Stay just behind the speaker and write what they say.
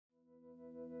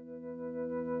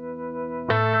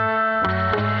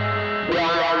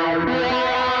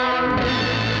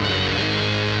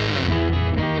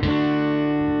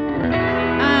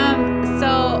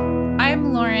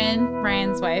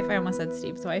almost said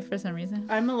Steve's wife for some reason.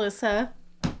 I'm Melissa.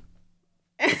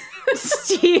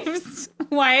 Steve's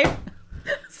wife.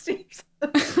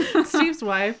 Steve's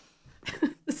wife.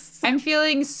 I'm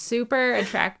feeling super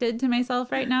attracted to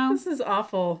myself right now. This is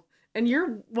awful. And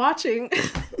you're watching.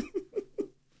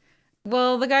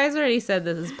 Well, the guys already said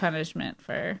this is punishment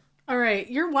for All right,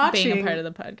 you're watching being a part of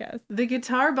the podcast. the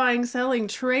guitar buying, selling,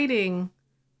 trading,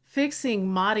 fixing,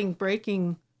 modding,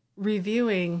 breaking,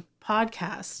 reviewing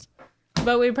podcast.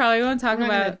 But we probably won't talk We're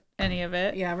not about gonna- any of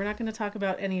it. Yeah, we're not going to talk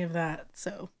about any of that.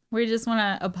 So We just want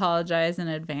to apologize in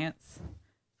advance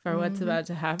for what's about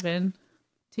to happen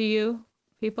to you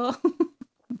people.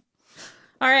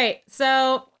 All right.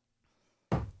 So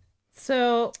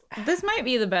this might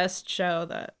be the best show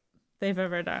that they've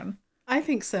ever done. I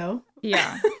think so.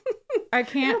 Yeah. I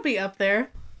It'll can't. be up there.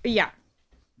 Yeah.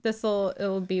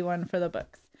 It'll be one for the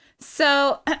books.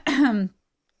 So,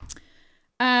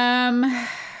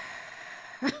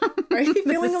 Are you This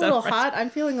feeling is a so little fresh. hot?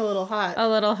 I'm feeling a little hot. a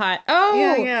little hot. Oh,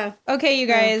 Yeah. Okay, you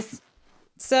guys.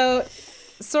 So,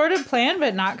 sort of planned,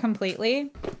 but not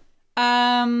completely.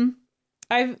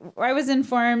 I was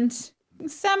informed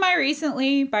semi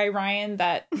recently by Ryan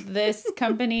that this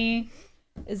company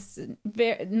is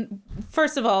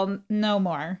first of all no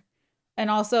more, and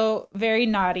also very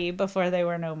naughty before they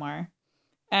were no more.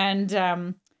 And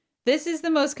this is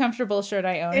the most comfortable shirt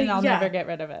I own, and I'll Yeah. never get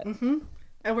rid of it. Mm-hmm.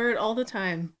 I wear it all the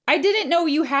time. I didn't know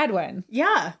you had one.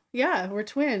 Yeah. We're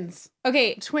twins.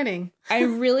 Okay, Twinning.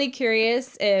 I'm really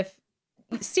curious if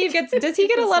Steve does he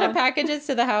get a lot of packages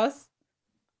to the house?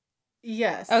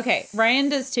 Yes. Okay, Ryan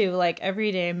does too, like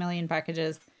every day, a million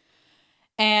packages.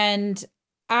 And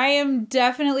I am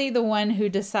definitely the one who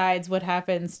decides what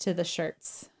happens to the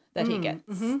shirts that he gets.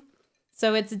 Mm-hmm.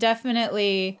 So it's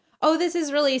definitely, oh, this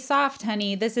is really soft,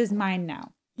 honey. This is mine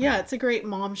now. Yeah, it's a great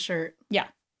mom shirt. Yeah.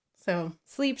 So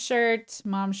Sleep shirt,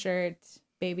 mom shirt,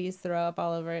 babies throw up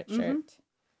all over it shirt.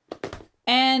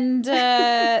 And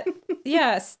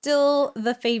yeah, still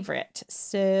the favorite.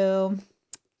 So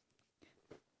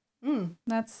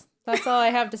that's all I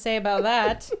have to say about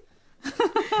that.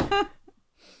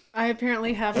 I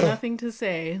apparently have nothing to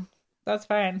say. That's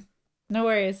fine. No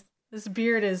worries. This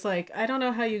beard is like, I don't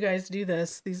know how you guys do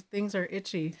this. These things are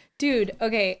itchy. Dude,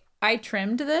 okay, I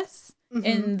trimmed this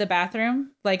in the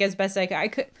bathroom, like as best I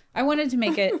could. I wanted to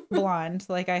make it blonde,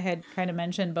 like I had kind of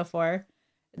mentioned before.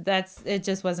 It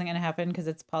just wasn't going to happen because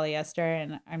it's polyester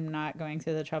and I'm not going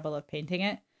through the trouble of painting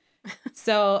it.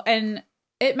 So, and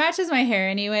it matches my hair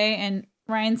anyway. And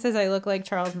Ryan says I look like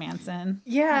Charles Manson.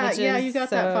 Yeah, which yeah, is you got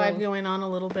that vibe going on a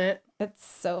little bit. It's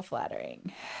so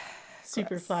flattering. Super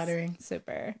Gross. flattering.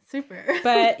 Super. Super.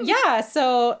 But yeah,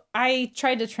 so I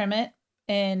tried to trim it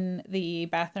in the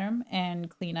bathroom and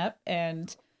clean up,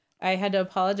 and I had to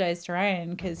apologize to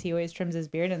Ryan because he always trims his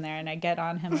beard in there, and I get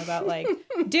on him about like,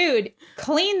 dude,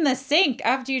 clean the sink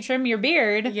after you trim your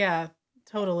beard. Yeah,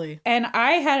 totally. And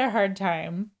I had a hard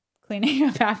time cleaning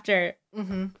up after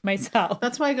myself.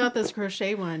 That's why I got this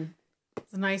crochet one.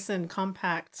 It's nice and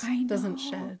compact. I know. Doesn't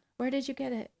shed. Where did you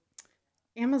get it?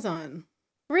 Amazon.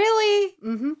 Really?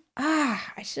 Mm-hmm.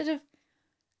 I should have.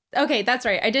 Okay, that's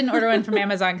right. I didn't order one from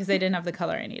Amazon because they didn't have the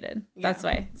color I needed. That's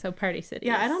why. So Party City.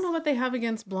 Yeah, I don't know what they have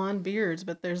against blonde beards,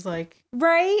 but there's like,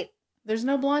 Right? there's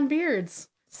no blonde beards.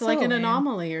 It's So like an lame.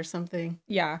 anomaly or something.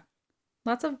 Yeah.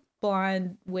 Lots of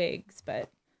blonde wigs, but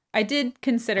I did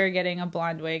consider getting a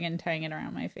blonde wig and tying it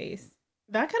around my face.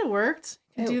 That could have worked.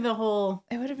 You could It- do the whole.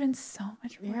 It would have been so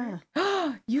much Yeah.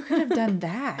 work. You could have done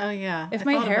that. Oh yeah. If I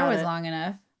my thought hair about was it. long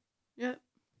enough. Yep.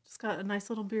 Just got a nice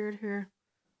little beard here.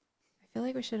 I feel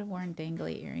like we should have worn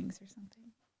dangly earrings or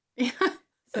something. Yeah.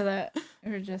 So that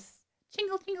we were just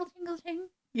jingle, jingle, jingle, jingle.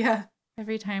 Yeah.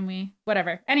 Every time we,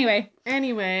 whatever. Anyway,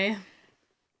 Anyway,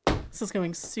 this is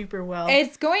going super well.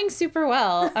 it's going super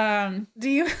well. Do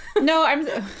you? No, I'm.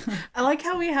 I like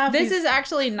how we have This these- is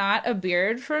actually not a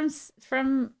beard from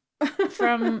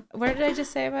where did I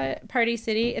just say about it? Party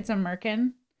City. It's a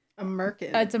merkin. a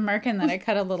merkin. It's a merkin that I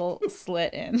cut a little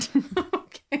slit in.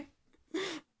 Okay.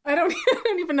 I don't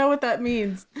even know what that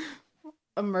means.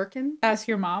 A merkin? Ask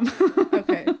your mom.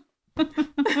 Okay.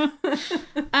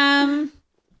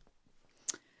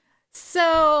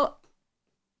 So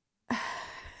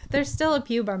there's still a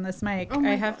pube on this mic. Oh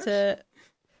my I have gosh. to.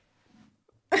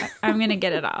 I'm gonna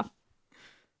get it off.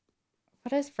 What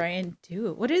does Brian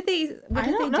do? What do they? What I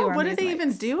do don't they know. do on What do these they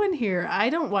even mics? do in here? I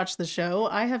don't watch the show.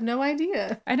 I have no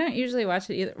idea. I don't usually watch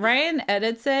it either. Ryan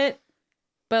edits it,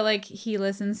 but like he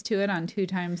listens to it on 2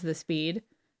 times the speed.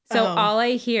 So Oh. all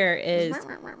I hear is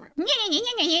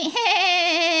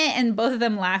and both of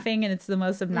them laughing, and it's the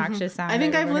most obnoxious sound. I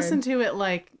think I've ever listened to it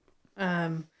like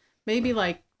maybe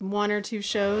like 1 or 2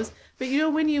 shows. But you know,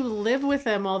 when you live with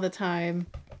them all the time,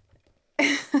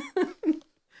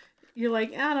 you're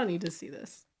like, I don't need to see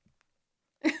this.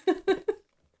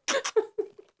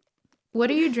 What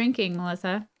are you drinking,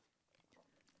 Melissa?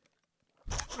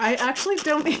 I actually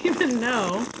don't even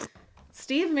know.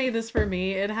 Steve made this for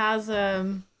me. It has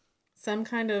some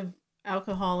kind of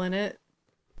alcohol in it.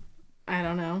 I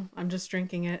don't know. I'm just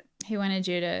drinking it. He wanted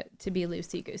you to be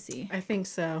loosey-goosey I think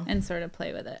so. and sort of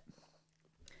play with it.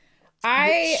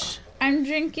 I'm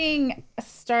drinking a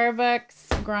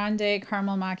Starbucks Grande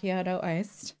Caramel Macchiato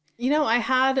Iced. You know, I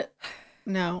had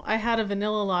a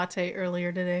vanilla latte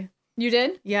earlier today. You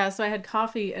did? Yeah, so I had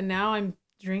coffee and now I'm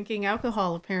drinking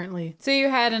alcohol apparently. So you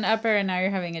had an upper and now you're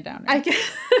having a downer. I guess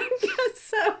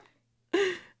so.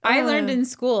 I learned in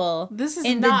school. This is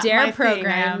in not the DARE my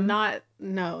program.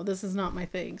 No, this is not my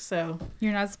thing. So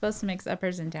You're not supposed to mix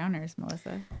uppers and downers,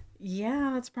 Melissa.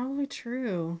 yeah, that's probably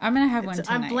true. I'm gonna have one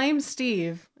tonight. I blame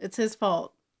Steve. It's his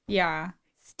fault. Yeah,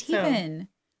 Steven.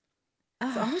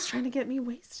 He's always trying to get me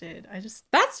wasted.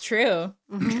 That's true.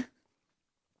 Mhm.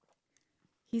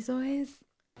 He's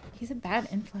a bad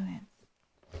influence.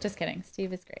 Just kidding.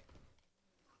 Steve is great.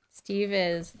 Steve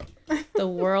is the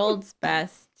world's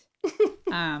best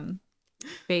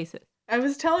bassist. I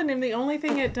was telling him the only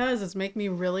thing it does is make me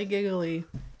really giggly,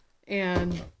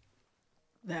 and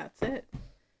that's it.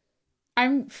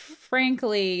 I'm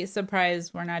frankly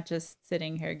surprised we're not just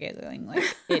sitting here giggling like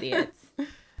idiots.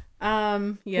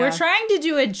 Yeah. We're trying to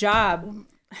do a job.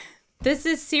 This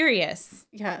is serious.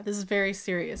 Yeah, this is very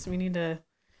serious. We need to...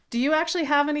 Do you actually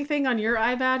have anything on your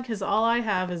iPad? Because all I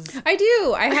have is... I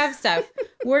do. I have stuff.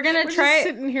 We're gonna We're try. just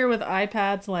sitting here with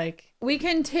iPads, like... We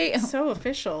can take. So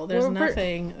official. There's We're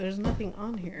There's nothing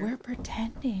on here. We're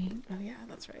pretending Oh yeah,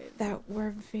 that's right. that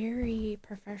we're very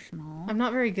professional. I'm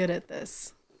not very good at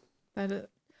this.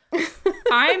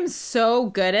 I'm so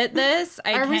good at this.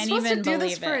 I Are we can't supposed even to do believe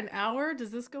this for it. an hour? Does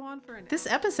this go on for an hour? This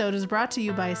episode is brought to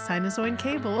you by Sinusoid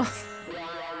Cables.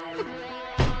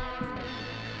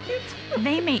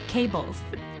 They make cables.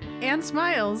 And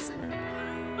Smiles. Is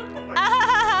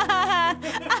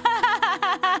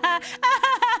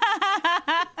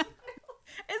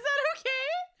that okay?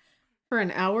 For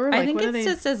an hour? I think what are it's they...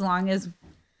 just as long as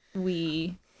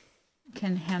we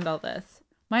can handle this.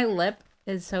 My lip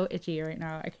is so itchy right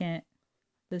now. I can't.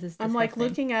 This is disgusting. I'm like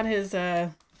looking at his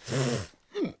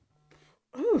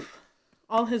ooh,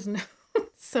 all his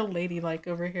so ladylike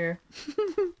over here.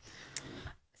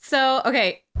 So,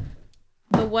 okay.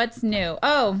 The what's new.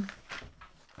 Oh,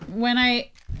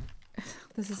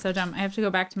 this is so dumb. I have to go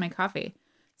back to my coffee.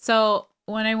 So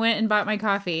when I went and bought my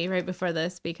coffee right before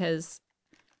this, because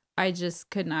I just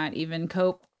could not even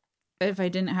cope if I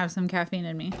didn't have some caffeine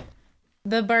in me.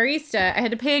 The barista, I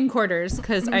had to pay in quarters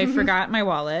because I forgot my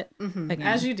wallet. Again.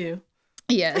 As you do.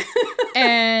 Yes.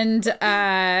 And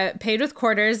paid with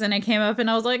quarters, and I came up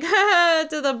and I was like, to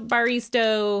the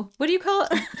barista. What do you call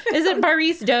it? Is it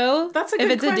barista? That's a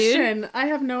good question. I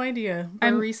have no idea.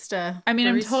 Barista. I'm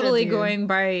Barista totally dude. going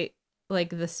by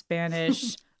like the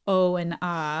Spanish O and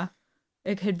ah.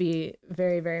 It could be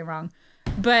very, very wrong.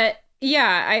 But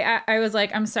yeah, I was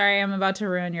like, I'm sorry, I'm about to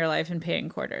ruin your life and pay in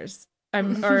quarters.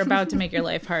 Or about to make your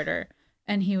life harder.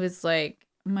 And he was like,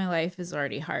 my life is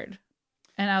already hard.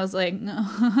 And I was like, no.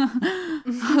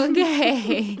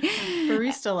 Okay.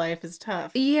 Barista life is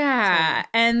tough. Yeah.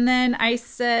 And then I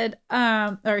said,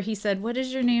 or he said, what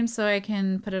is your name so I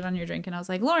can put it on your drink? And I was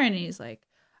like, Lauren. And he's like,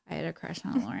 I had a crush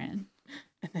on Lauren.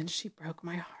 And then she broke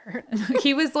my heart.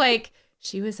 He was like,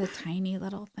 she was a tiny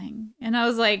little thing. And I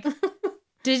was like,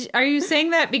 are you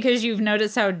saying that because you've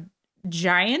noticed how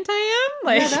giant I am?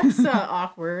 Like, yeah, that's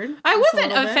awkward. I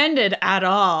wasn't offended at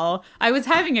all. I was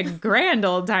having a grand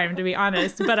old time, to be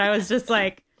honest. But I was just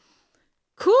like,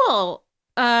 cool.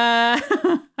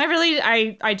 I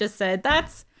just said,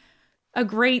 that's a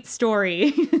great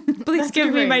story. Please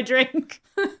give me my drink.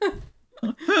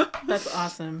 That's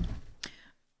awesome.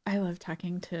 I love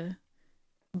talking to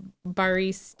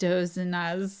baristas and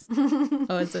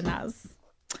Ozanas.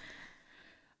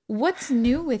 What's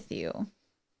new with you?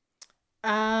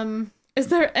 Is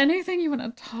there anything you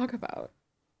want to talk about?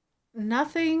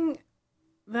 Nothing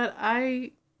that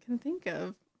I can think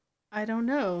of. I don't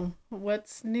know.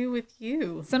 What's new with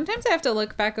you? Sometimes I have to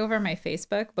look back over my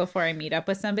Facebook before I meet up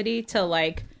with somebody to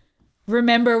like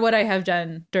remember what I have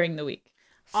done during the week.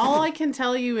 All I can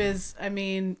tell you is,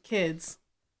 kids.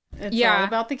 It's all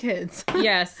about the kids.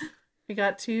 Yes. We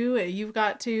got 2. You've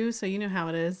got 2, so you know how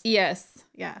it is. Yes.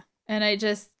 Yeah. And I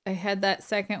had that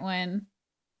second one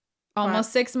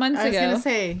almost 6 months ago. I was going to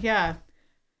say, yeah.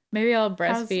 Maybe I'll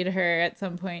breastfeed her at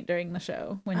some point during the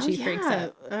show when she freaks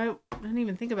out. I didn't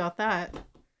even think about that.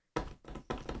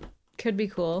 Could be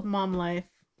cool. Mom life.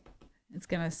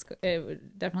 It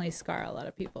would definitely scar a lot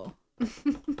of people.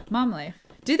 Mom life.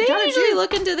 Do they Gotta usually do-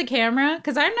 look into the camera?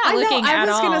 Because I'm not I looking know. I at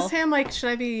was all. gonna say, I'm like, should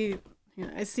I be? You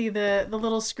know, I see the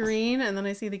little screen, and then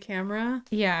I see the camera.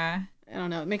 Yeah. I don't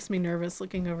know. It makes me nervous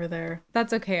looking over there.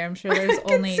 That's okay. I'm sure there's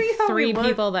can only see how we 3 look.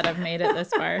 people that have made it this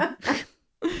far.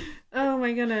 Oh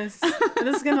my goodness.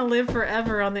 This is gonna live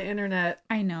forever on the internet.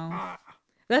 I know.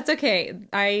 That's okay.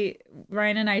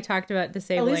 Ryan and I talked about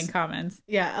disabling least- comments.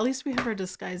 Yeah, at least we have our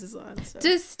disguises on. So.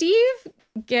 Does Steve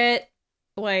get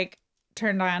like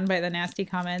turned on by the nasty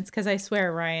comments? Because I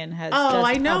swear Ryan has. Oh, just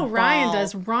I know a Ryan ball.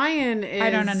 does. Ryan is. I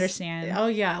don't understand. Oh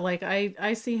yeah, like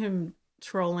I see him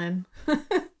trolling.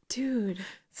 Dude.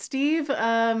 Steve,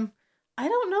 I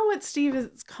don't know what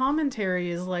Steve's commentary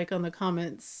is like on the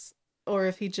comments, or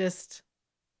if he just,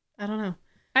 I don't know.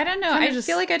 I don't know. Kinda I just-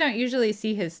 feel like I don't usually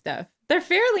see his stuff. They're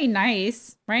fairly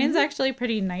nice. Ryan's Mm-hmm. actually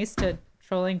pretty nice to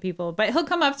trolling people, but he'll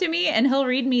come up to me and he'll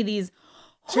read me these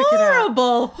Check it out.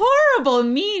 horrible,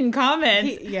 mean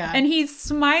comments. Yeah. And he's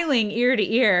smiling ear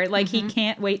to ear like he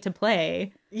can't wait to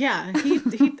play. Yeah,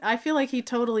 he I feel like he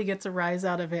totally gets a rise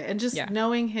out of it, and just Yeah.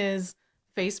 knowing his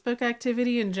Facebook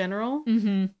activity in general.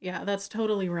 Mm-hmm. Yeah, that's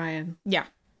totally Ryan. Yeah.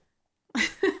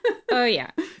 Oh,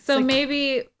 yeah. So like-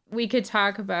 maybe we could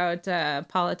talk about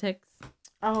politics,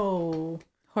 Oh,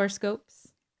 horoscopes.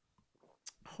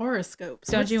 horoscopes.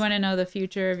 Don't you want to know the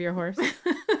future of your horse?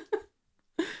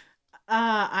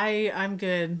 I'm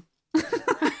good.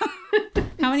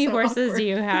 How many So horses awkward. do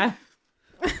you have?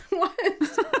 What?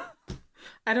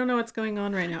 I don't know what's going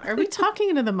on right now. Are we talking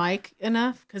into the mic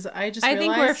enough? Because I just I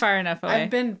think we're realized far enough away. I've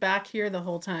been back here the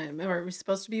whole time. Are we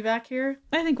supposed to be back here?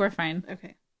 I think we're fine.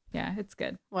 Okay. Yeah, it's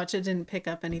good. Watch, it didn't pick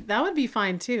up any. That would be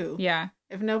fine too. Yeah.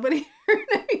 If nobody heard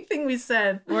anything we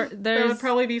said, that There's would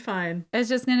probably be fine. it's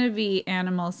just gonna be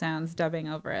animal sounds dubbing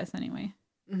over us anyway.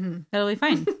 Hmm. It'll be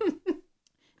fine.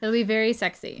 It'll be very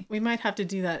sexy. We might have to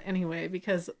do that anyway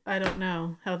because I don't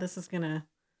know how this is gonna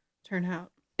turn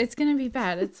out. It's gonna be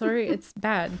bad. It's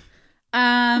bad.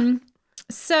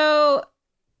 So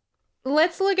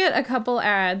let's look at a couple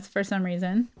ads for some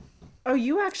reason. Oh,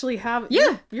 you actually have?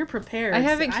 Yeah. you're prepared. I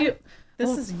have it cute.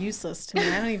 This is useless to me.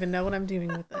 I don't even know what I'm doing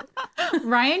with it.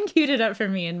 Ryan queued it up for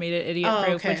me and made it idiot proof,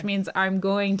 Oh, okay. which means I'm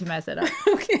going to mess it up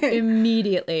Okay.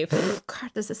 immediately.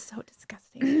 God, this is so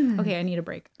disgusting. Okay, I need a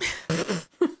break.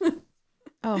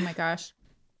 Oh my gosh.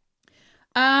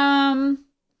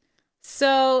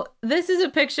 So this is a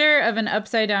picture of an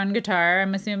upside down guitar,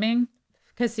 I'm assuming.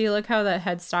 Because see, look how the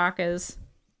headstock is.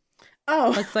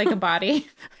 Oh, Looks like a body.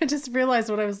 I just realized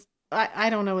what I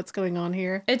don't know what's going on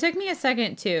here. It took me a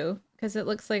second too, because it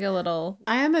looks like a little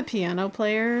I am a piano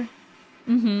player,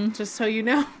 just so you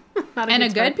know. Not and a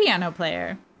guitar- good piano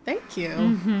player. Thank you.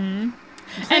 And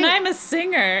playing- I'm a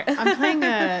singer. I'm playing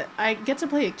I get to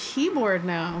play a keyboard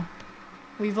now.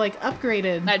 We've like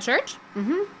upgraded. At church?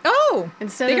 Mm-hmm. Oh,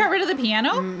 Instead they of- got rid of the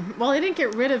piano? Well, they didn't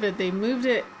get rid of it. They moved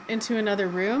it into another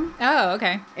room. Oh,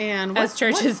 okay. And As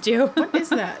churches do. What is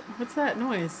that? What's that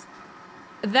noise?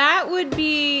 That would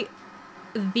be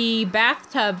the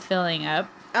bathtub filling up.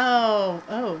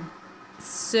 Oh.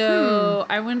 So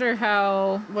I wonder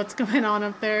how. What's going on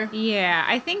up there? Yeah,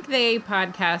 I think they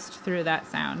podcast through that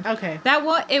sound. Okay.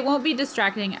 It won't be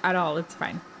distracting at all. It's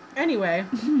fine. Anyway,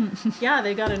 yeah,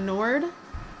 they got a Nord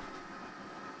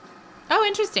Oh,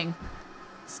 interesting.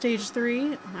 Stage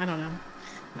 3. I don't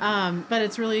know. But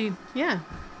it's really, yeah.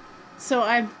 So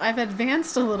I've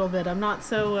advanced a little bit. I'm not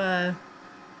so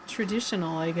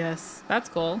traditional, I guess. That's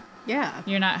cool. Yeah.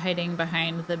 You're not hiding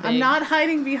behind the big. I'm not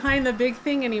hiding behind the big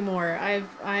thing anymore.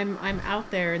 I'm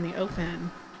out there in the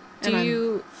open. Do and I'm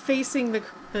you- facing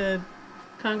the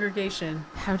congregation?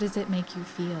 How does it make you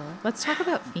feel? Let's talk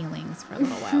about feelings for a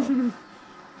little while.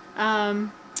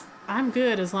 I'm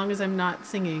good as long as I'm not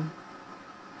singing.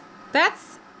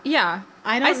 That's yeah.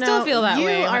 I don't still know. feel that you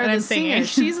way are when the I'm singer. singing.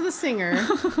 She's the singer.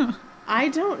 I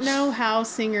don't know how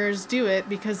singers do it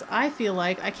because I feel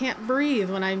like I can't breathe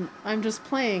when I'm just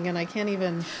playing and I can't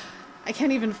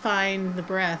even find the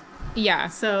breath. Yeah.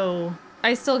 So,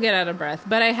 I still get out of breath,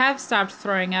 but I have stopped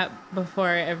throwing up before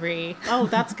every. oh,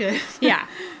 that's good. Yeah.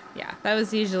 Yeah. That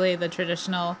was usually the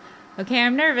traditional. Okay,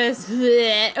 I'm nervous.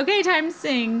 Okay, time to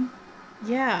sing.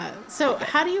 Yeah. So,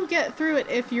 how do you get through it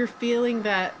if you're feeling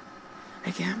that I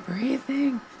can't breathe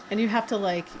thing and you have to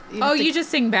like You just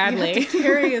sing you have badly. to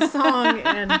carry a song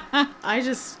and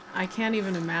I can't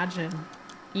even imagine.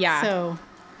 Yeah. So,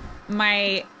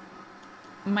 my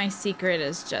secret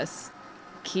is just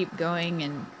keep going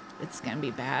and it's gonna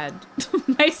be bad.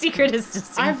 My secret is to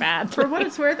sing bad. For what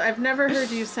it's worth, I've never heard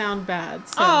you sound bad.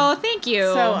 So, oh, thank you.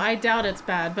 So I doubt it's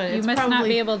bad, but you it's must probably, not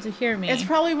be able to hear me. It's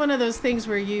probably one of those things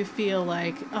where you feel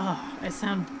like, oh, I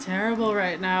sound terrible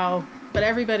right now, but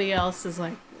everybody else is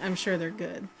like, I'm sure they're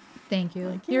good. Thank you.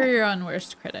 Like, You're yeah. your own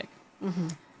worst critic. Mm-hmm.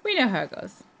 We know how it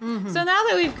goes. Mm-hmm. So now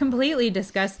that we've completely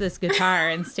discussed this guitar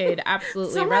and stayed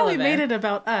absolutely Somehow relevant. we made it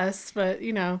about us, but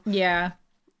you know. Yeah.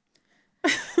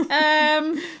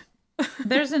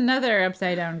 There's another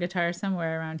upside down guitar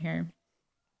somewhere around here.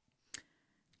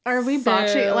 Are we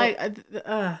botching? Like,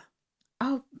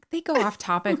 oh, they go off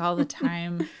topic all the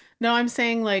time. No, I'm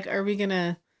saying like, are we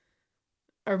gonna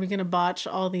botch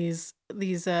all these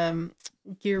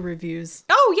gear reviews?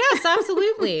 Oh yes,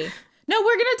 absolutely. No,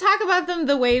 we're gonna talk about them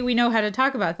the way we know how to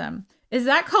talk about them. Is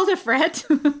that called a fret?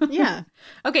 Yeah.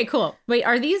 Okay, cool. Wait,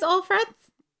 are these all frets?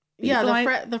 Yeah,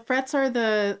 the frets are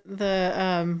the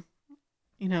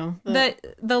you know,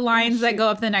 the lines that go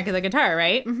up the neck of the guitar,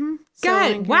 right? Mm-hmm.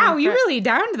 God, wow, you really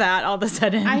downed that all of a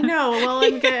sudden. I know. Well,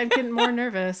 I'm getting more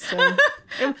nervous. So.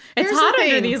 It's hot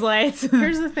under these lights.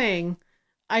 Here's the thing.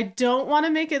 I don't want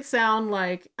to make it sound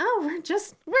like, oh, we're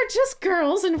just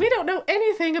girls and we don't know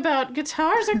anything about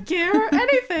guitars or gear or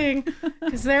anything.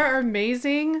 Because there are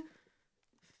amazing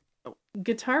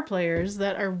guitar players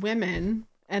that are women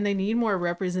and they need more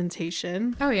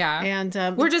representation. Oh yeah.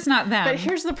 And we're just not them. But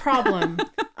here's the problem.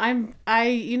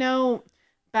 You know,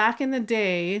 back in the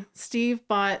day, Steve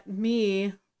bought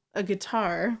me a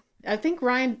guitar. I think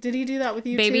Ryan, did he do that with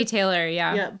you Baby too? Taylor,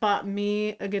 yeah. Yeah, bought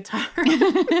me a guitar.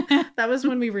 That was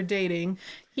when we were dating.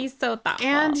 He's so thoughtful.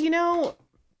 And, you know,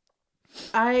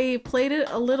 I played it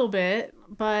a little bit,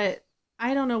 but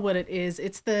I don't know what it is.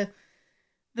 It's the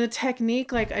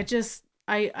technique. Like, I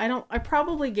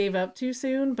probably gave up too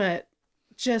soon, but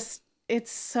just,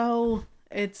 it's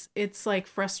like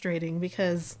frustrating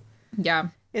because yeah.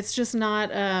 It's just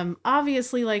not,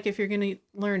 obviously, like, if you're going to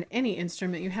learn any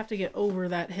instrument, you have to get over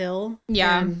that hill.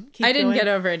 Yeah. I didn't get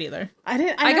over it either.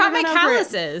 I I got my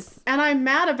calluses. And I'm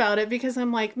mad about it because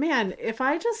I'm like, man, if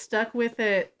I just stuck with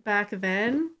it back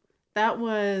then, that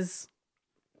was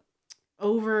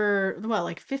over,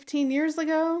 like 15 years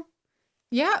ago?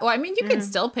 Yeah. Well, I mean, you could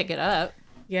still pick it up.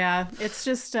 Yeah. It's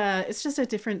just a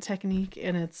different technique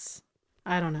and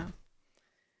I don't know.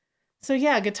 So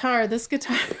yeah, this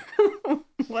guitar,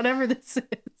 whatever this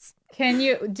is.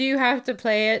 Do you have to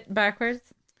play it backwards?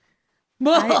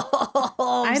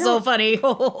 I'm so funny.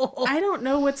 I don't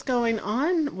know what's going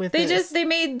on with this. They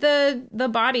made the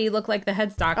body look like the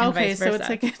headstock and vice versa. So it's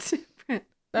like it's different.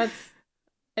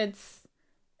 It's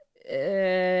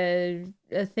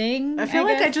a thing. I feel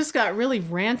like I just got really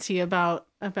ranty about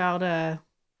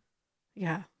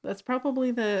yeah, that's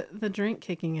probably the drink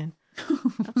kicking in.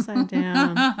 Upside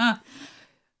down.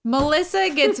 Melissa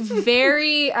gets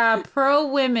very pro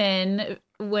women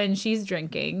when she's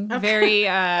drinking. Very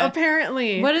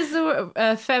apparently. What is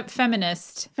the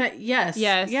feminist? Yes.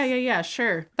 Yeah.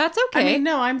 Sure. That's okay. I mean,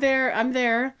 no, I'm there. I'm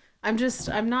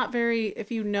not very. If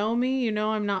you know me, you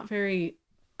know I'm not very.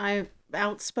 I'm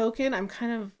outspoken. I'm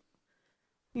kind of,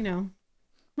 you know,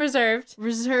 reserved and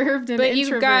but introverted.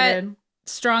 You've got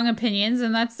strong opinions,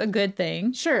 and that's a good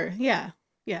thing. Sure. Yeah.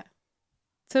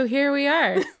 So here we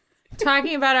are,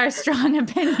 talking about our strong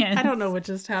opinions. I don't know what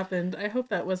just happened. I hope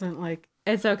that wasn't like...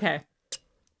 It's okay.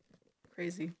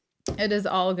 Crazy. It is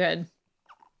all good.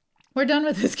 We're done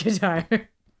with this guitar.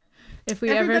 If we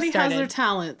Everybody ever started. has their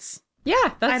talents.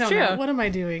 Yeah, that's I don't true. know. What am I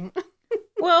doing?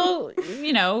 Well,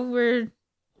 you know,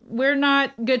 we're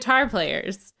not guitar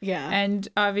players. Yeah. And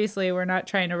obviously we're not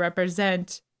trying to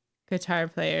represent guitar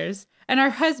players. And our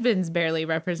husbands barely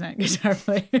represent guitar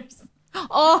players.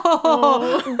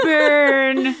 Oh,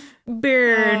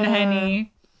 burn,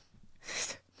 honey.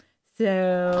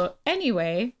 So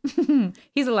anyway,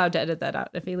 he's allowed to edit that out.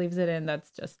 If he leaves it in, that's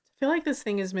just... I feel like this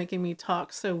thing is making me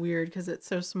talk so weird because it's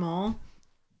so small.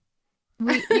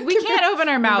 We can't open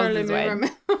our mouths this way.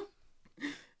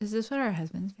 Is this what our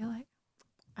husbands feel like?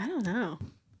 I don't know.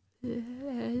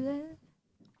 I'm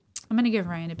going to give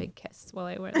Ryan a big kiss while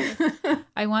I wear this.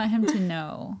 I want him to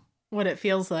know what it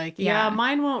feels like. Yeah,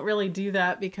 mine won't really do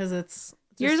that because it's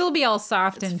just, yours will be all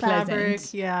soft and fabric,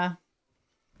 pleasant. Yeah.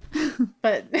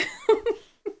 But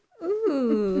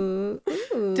ooh.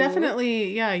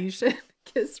 Definitely, yeah, you should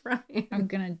kiss Ryan. I'm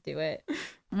gonna do it.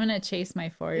 I'm gonna chase my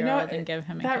 4-year-old and give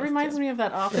him a kiss. That reminds me of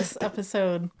that Office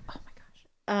episode. Oh my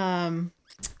gosh.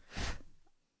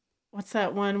 What's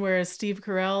that one where Steve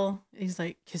Carell, he's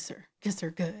like, kiss her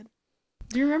good.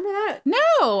 Do you remember that?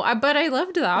 No, but I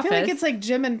loved The Office. I feel like it's like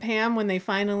Jim and Pam when they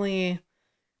finally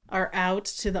are out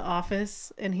to the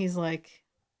office and he's like,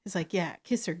 yeah,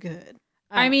 kiss her good.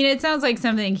 I mean, it sounds like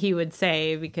something he would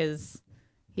say because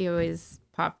he always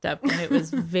popped up and it was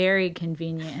very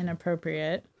convenient and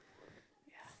appropriate.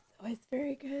 Yeah. So it's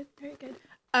very good. Very good.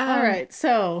 All right.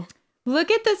 So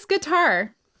look at this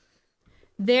guitar.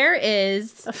 There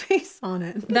is a face on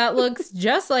it that looks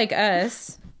just like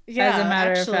us. Yeah, as a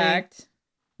matter of fact.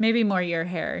 Maybe more your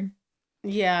hair.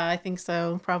 Yeah, I think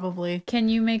so. Probably. Can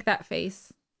you make that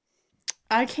face?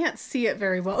 I can't see it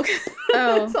very well.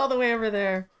 Oh. It's all the way over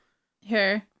there.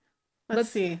 Here. Let's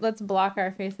see. Let's block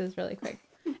our faces really quick.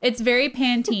 It's very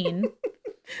Pantene.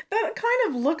 That kind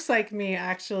of looks like me,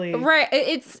 actually. Right.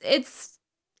 It's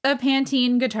a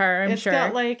Pantene guitar, I'm sure. It's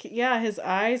got like, yeah, his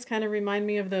eyes kind of remind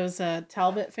me of those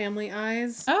Talbot family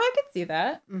eyes. Oh, I could see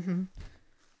that. Mm-hmm.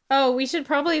 Oh, we should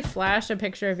probably flash a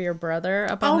picture of your brother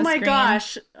up on the screen. Oh my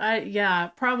gosh. Yeah,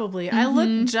 probably. I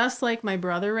look just like my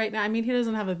brother right now. I mean, he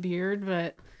doesn't have a beard,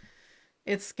 but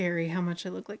it's scary how much I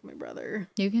look like my brother.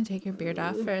 You can take your beard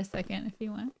off for a second if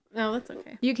you want. No, that's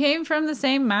okay. You came from the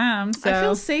same mom, so... I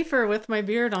feel safer with my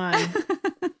beard on.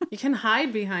 You can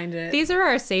hide behind it. These are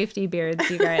our safety beards,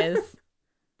 you guys.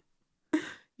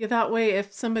 Yeah, that way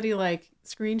if somebody like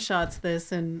screenshots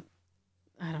this and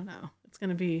I don't know, it's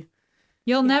going to be...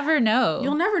 You'll never know.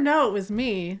 You'll never know it was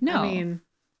me. No. I mean...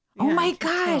 Yeah, oh my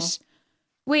gosh.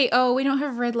 Wait, we don't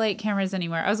have red light cameras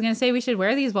anymore. I was going to say we should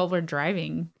wear these while we're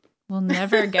driving. We'll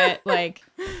never get, like...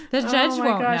 The judge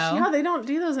won't know. Yeah, they don't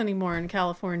do those anymore in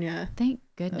California. Thank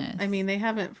goodness. I mean, they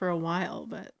haven't for a while,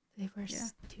 but... They were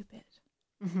stupid.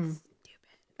 Mm-hmm.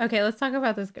 Stupid. Okay, let's talk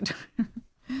about this guitar.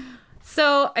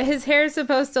 So, his hair is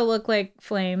supposed to look like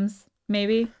flames,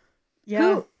 maybe?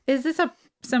 Yeah. Is this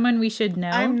someone we should know?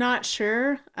 I'm not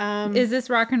sure. Is this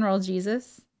rock and roll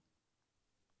Jesus?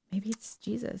 Maybe it's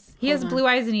Jesus. He has blue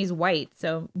eyes and he's white,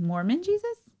 so Mormon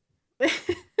Jesus?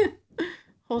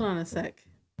 Hold on a sec.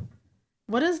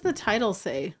 What does the title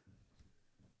say?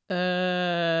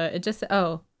 It just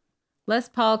Les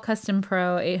Paul Custom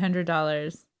Pro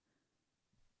 $800.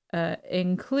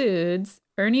 Includes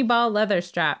Ernie Ball leather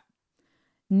strap,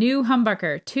 new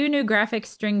humbucker, 2 new graphic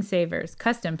string savers,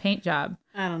 custom paint job.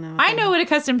 I don't know. I know what a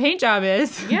custom paint job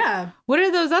is. Yeah. What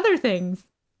are those other things?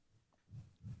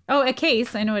 Oh, a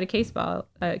case. I know what a case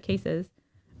is.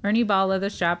 Ernie Ball leather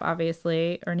strap,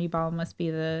 obviously. Ernie Ball must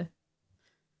be the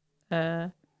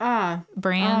brand.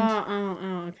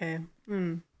 Okay.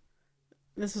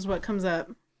 This is what comes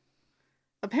up.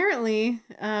 Apparently,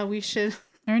 we should...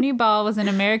 Ernie Ball was an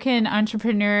American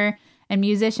entrepreneur and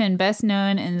musician best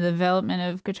known in the development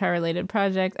of guitar-related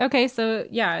projects. Okay, so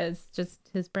yeah, it's just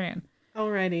his brand.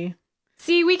 Alrighty.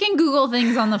 See, we can Google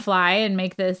things on the fly and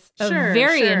make this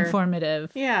very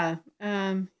informative. Yeah.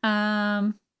 But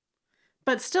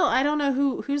still, I don't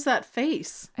know who's that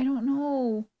face. I don't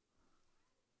know.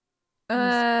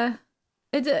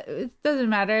 It doesn't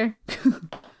matter.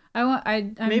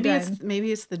 I'm maybe done.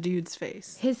 it's the dude's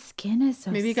face. His skin is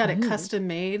so maybe you got it smooth. custom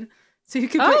made so you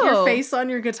could put your face on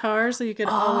your guitar so you could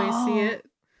always see it.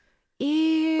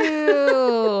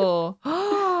 Ew.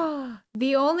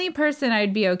 The only person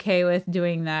I'd be okay with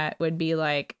doing that would be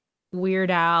like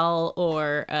Weird Al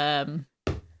or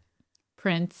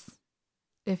Prince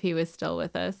if he was still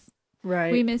with us.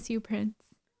 Right. We miss you, Prince.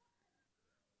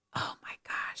 Oh my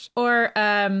gosh. Or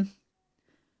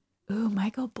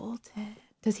Michael Bolton.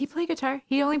 Does he play guitar?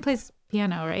 He only plays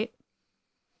piano, right?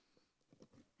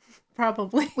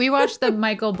 Probably. We watched the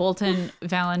Michael Bolton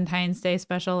Valentine's Day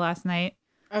special last night.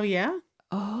 Oh, yeah?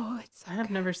 Oh, it's so I have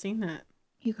good. never seen that.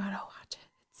 You gotta watch it.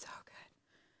 It's so good.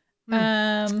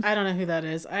 I don't know who that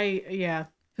is. No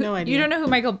idea. You don't know who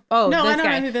Michael... Oh, no, this I don't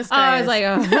guy. know who this guy is. I was like,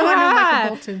 oh. No, I know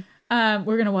Michael Bolton.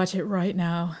 We're gonna watch it right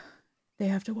now. They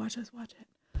have to watch us watch it.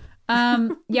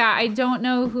 Yeah, I don't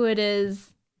know who it is.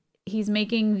 He's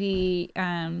making the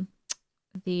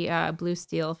blue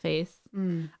steel face.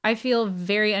 I feel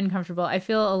very uncomfortable. I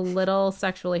feel a little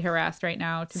sexually harassed right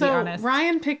now, to be honest. So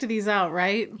Ryan picked these out,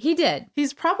 right? He did.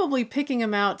 He's probably picking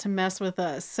them out to mess with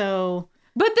us. So,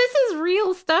 but this is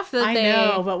real stuff that I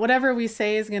know. But whatever we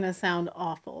say is gonna sound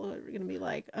awful. We're gonna be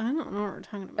like, I don't know what we're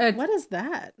talking about. What is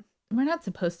that? We're not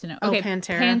supposed to know. Okay,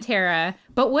 Pantera.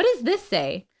 But what does this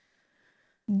say?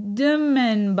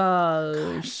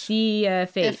 Dimenbal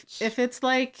CFH. If it's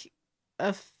like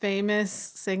a famous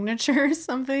signature or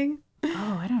something.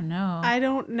 Oh, I don't know. I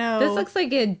don't know. This looks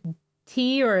like a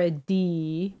T or a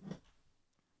D.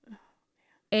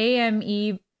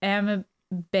 AME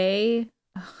Bay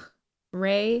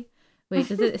Ray. Wait,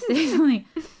 does it say something?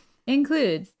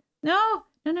 Includes. No.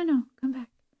 Come back.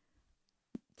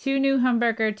 2 new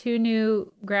humbucker, 2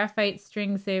 new graphite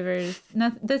string savers.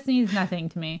 This means nothing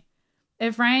to me.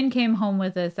 If Ryan came home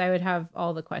with this, I would have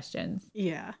all the questions.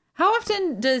 Yeah. How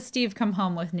often does Steve come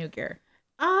home with new gear?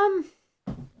 I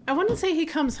wouldn't say he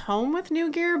comes home with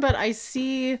new gear, but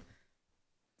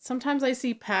sometimes I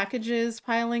see packages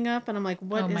piling up and I'm like,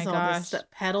 what is all this stuff?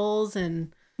 Pedals,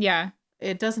 and yeah,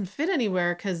 it doesn't fit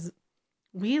anywhere because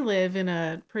we live in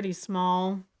a pretty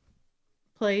small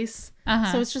place.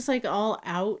 So it's just like all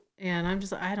out, and I'm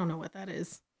just, I don't know what that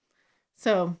is.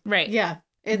 So, right. Yeah.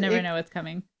 Never know what's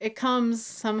coming. It comes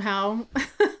somehow.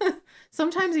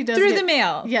 Sometimes he does through the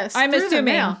mail. Yes, I'm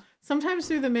assuming. Sometimes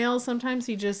through the mail. Sometimes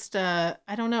he just, I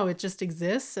don't know. It just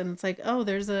exists, and it's like, oh,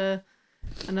 there's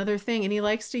another thing. And he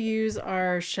likes to use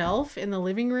our shelf in the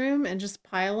living room and just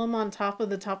pile them on top of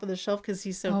the shelf because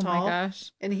he's so tall. Oh my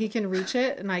gosh! And he can reach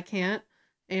it, and I can't.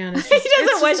 And it's just, he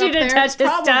doesn't want you to touch his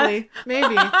stuff.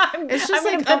 Maybe it's just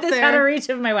I'm like put this out of reach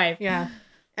of my wife. Yeah,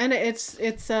 and it's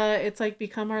like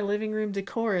become our living room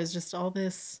decor is just all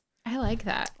this. I like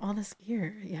that. All this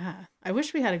gear. Yeah. I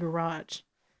wish we had a garage.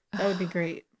 That would be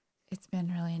great. It's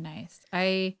been really nice.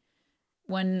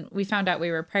 When we found out we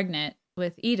were pregnant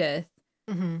with Edith,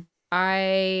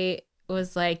 I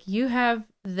was like, you have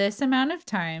this amount of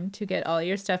time to get all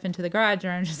your stuff into the garage, or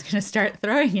I'm just going to start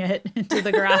throwing it into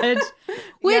the garage,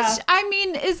 which I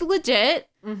mean is legit.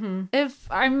 If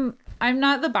I'm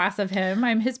not the boss of him,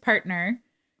 I'm his partner,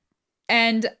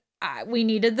 and we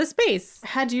needed the space.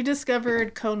 Had you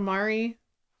discovered KonMari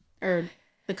or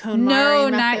the KonMari? No,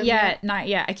 not yet. Not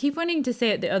yet. I keep wanting to say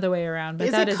it the other way around, but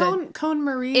that is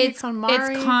KonMari. It's KonMari.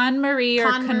 It's KonMari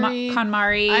or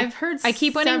KonMari. I've heard. I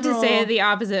keep wanting to say it the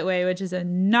opposite way, which is a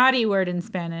naughty word in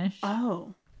Spanish.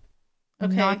 Oh,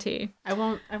 okay. Naughty. I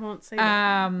won't say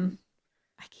that.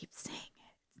 I keep saying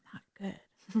it. It's not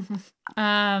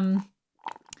good.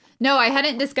 No, I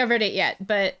hadn't discovered it yet,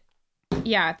 but.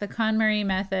 Yeah, the KonMari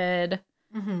method.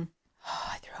 Oh,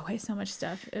 I threw away so much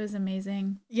stuff. It was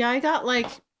amazing. Yeah, I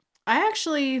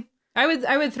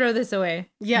would throw this away.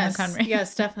 Yes,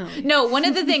 yes, definitely. No, one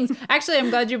of the things. Actually, I'm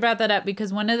glad you brought that up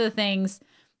because one of the things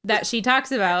that she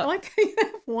talks about. Like you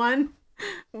have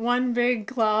one big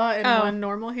claw and one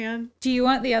normal hand. Do you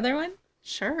want the other one?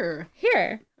 Sure.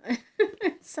 Here.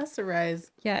 Accessorize.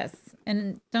 Yes,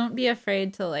 and don't be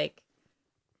afraid to like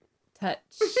touch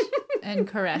and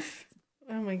caress.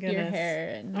 Oh my goodness. Your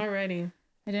hair. And alrighty.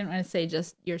 I didn't want to say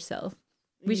just yourself.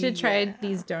 We should try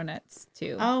these donuts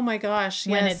too. Oh my gosh.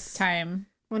 When it's time.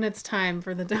 When it's time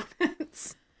for the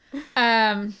donuts.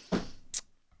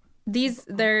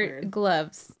 They're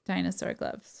gloves, dinosaur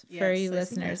gloves for you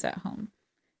listeners at home.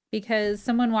 Because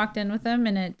someone walked in with them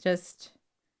and it just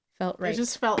felt right. It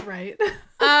just felt right.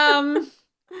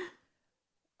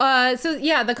 So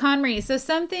yeah, the KonMari. So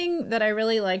something that I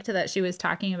really liked that she was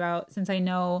talking about, since I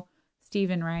know Steve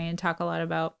and Ryan talk a lot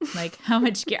about like how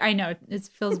much gear. I know it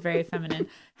feels very feminine.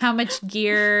 How much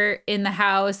gear in the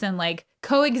house and like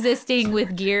coexisting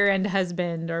with gear and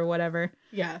husband or whatever.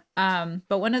 Yeah.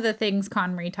 But one of the things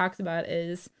KonMari talks about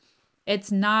is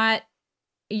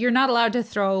you're not allowed to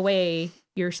throw away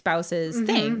your spouse's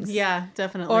things. Yeah,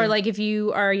 definitely. Or like if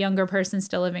you are a younger person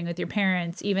still living with your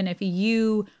parents, even if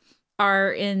you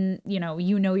are in,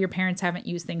 your parents haven't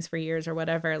used things for years or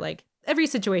whatever, like every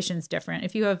situation is different.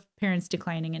 If you have parents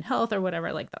declining in health or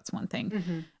whatever, like that's one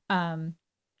thing. Or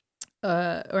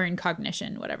in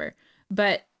cognition, whatever.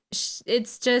 But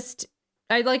it's just,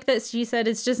 I like that she said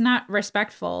it's just not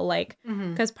respectful. Like,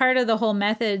 because part of the whole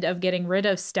method of getting rid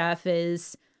of stuff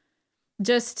is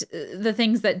just the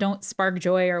things that don't spark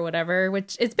joy or whatever,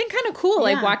 which it's been kind of cool,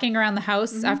 like walking around the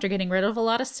house after getting rid of a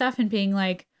lot of stuff and being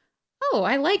like, oh,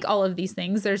 I like all of these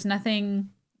things. There's nothing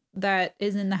that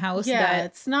is in the house. Yeah,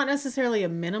 it's not necessarily a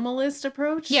minimalist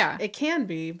approach. Yeah. It can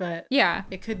be, but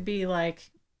it could be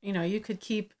like, you could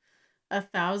keep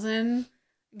 1,000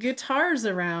 guitars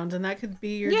around and that could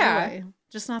be your joy.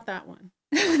 Just not that one.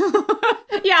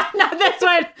 Yeah, not this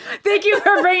one. Thank you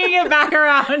for bringing it back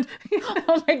around.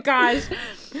 Oh my gosh.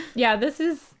 Yeah, this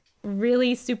is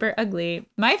really super ugly.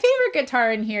 My favorite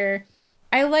guitar in here,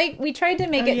 we tried to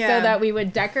make it so that we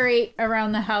would decorate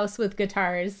around the house with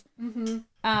guitars.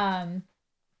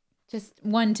 Just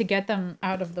one to get them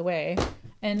out of the way.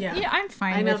 And I'm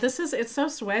fine. I know it's so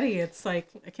sweaty. It's like,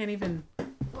 I can't even.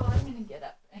 Well, I'm going to get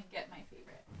up and get my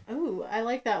favorite. Oh, I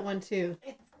like that one too.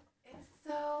 It's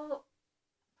so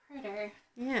pretty.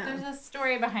 Yeah. There's a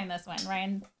story behind this one.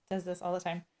 Ryan does this all the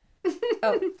time.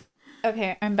 Oh,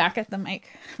 okay. I'm back at the mic.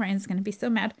 Ryan's going to be so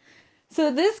mad.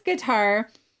 So this guitar,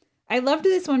 I loved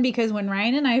this one because when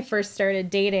Ryan and I first started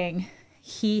dating,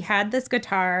 he had this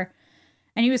guitar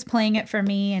and he was playing it for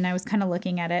me and I was kind of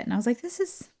looking at it and I was like, this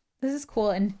is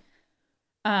cool. And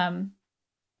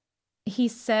he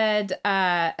said,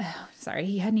 sorry,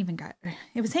 he hadn't even got,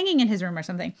 it was hanging in his room or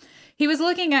something. He was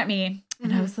looking at me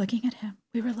and I was looking at him.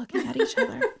 We were looking at each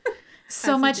other.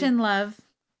 So much in love.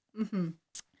 Mm-hmm.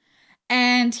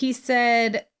 And he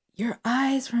said, your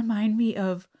eyes remind me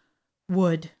of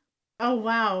wood. Oh,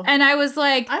 wow. And I was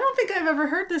like, I don't think I've ever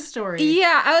heard this story.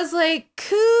 yeah, I was like,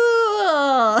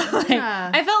 cool. Like,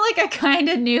 Yeah. I felt like I kind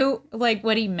of knew like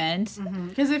what he meant.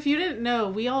 Because if you didn't know,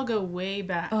 we all go way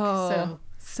back. Oh,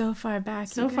 so far back.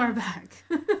 So far back.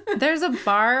 There's a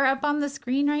bar up on the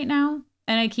screen right now.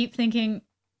 And I keep thinking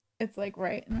it's like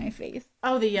right in my face.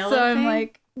 Oh, the yellow So thing? I'm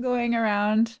like going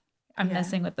around. I'm Yeah.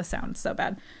 messing with the sound so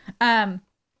bad.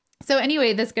 So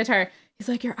anyway, this guitar, he's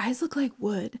like, your eyes look like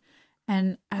wood.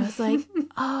 And I was like,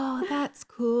 oh, that's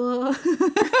cool.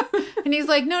 And he's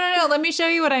like, no, let me show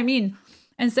you what I mean.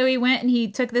 And so he went and he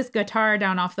took this guitar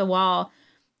down off the wall.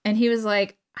 And he was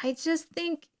like, I just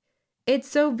think it's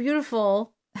so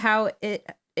beautiful how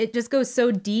it just goes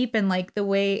so deep, and like the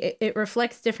way it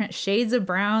reflects different shades of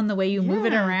brown, the way you move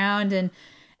it Yeah. around.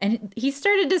 And he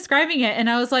started describing it, and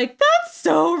I was like, that's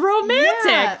so romantic.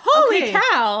 Yeah, Holy okay.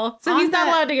 cow. So On he's not that-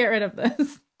 allowed to get rid of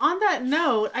this. On that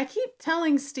note, I keep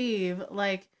telling Steve,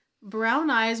 like, brown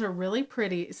eyes are really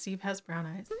pretty. Steve has brown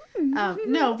eyes.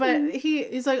 No, but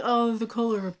he's like, oh, the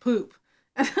color of poop.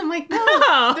 And I'm like,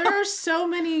 no, there are so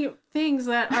many things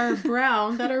that are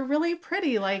brown that are really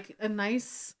pretty. Like a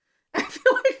nice, I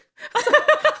feel like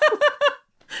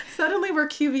suddenly we're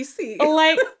QVC.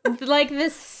 like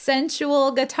this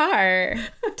sensual guitar.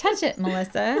 Touch it,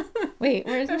 Melissa. Wait,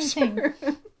 where's my thing? Sure.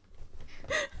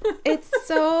 It's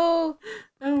so...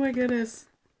 Oh my goodness.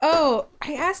 Oh,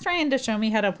 I asked Ryan to show me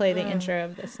how to play the intro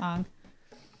of this song.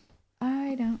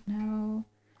 I don't know.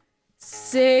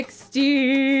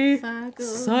 60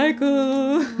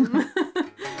 cycle.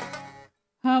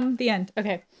 The end.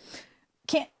 Okay.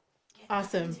 Can't.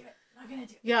 Awesome.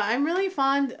 Yeah, I'm really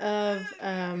fond of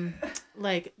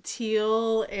like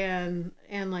teal and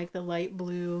like the light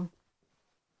blue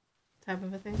type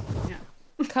of a thing. Yeah.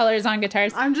 Colors on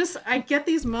guitars. I get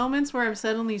these moments where I'm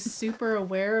suddenly super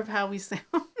aware of how we sound.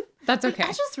 That's okay. I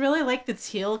just really like the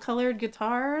teal colored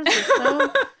guitars.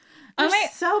 They're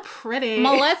so pretty.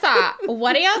 Melissa,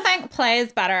 what do you think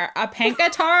plays better, a pink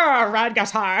guitar or a red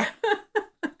guitar?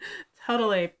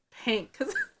 Totally pink,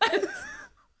 because it's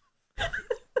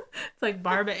like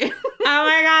Barbie. Oh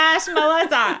my gosh,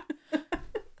 Melissa.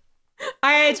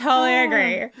 I totally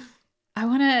agree.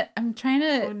 I'm trying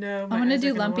to, Oh no, I my want to eyes are do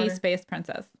gonna Lumpy water. Space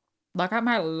Princess. Look at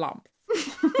my lumps.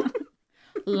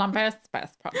 Lumpy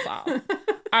Space Princess.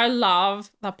 I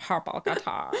love the purple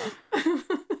guitar.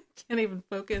 Can't even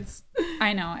focus.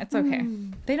 I know, it's okay.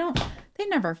 They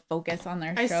never focus on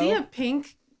their show. I see a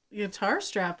pink guitar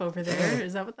strap over there.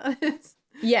 Is that what that is?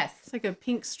 Yes. It's like a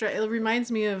pink strap. It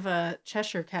reminds me of a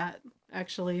Cheshire Cat,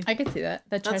 actually. I could see that.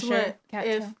 The That's Cheshire what, Cat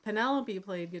if tail. Penelope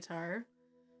played guitar,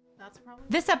 that's probably...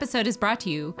 This episode is brought to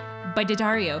you by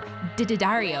Didario.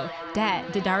 Didario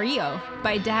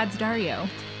by Dad's Dario.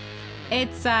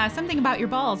 It's something about your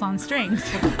balls on strings.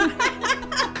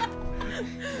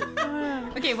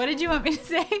 Okay, what did you want me to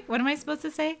say? What am I supposed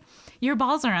to say? Your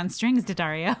balls are on strings,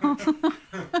 Didario.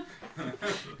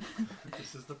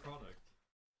 This is the product.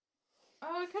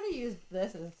 Oh, I could have used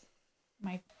this as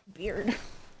my beard.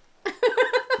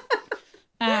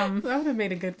 That would have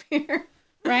made a good pair.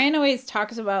 Ryan always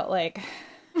talks about like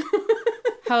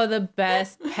how the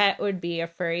best pet would be a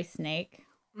furry snake,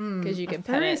 because you could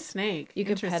pet Furry it. snake. You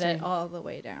could pet it Interesting. all the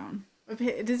way down.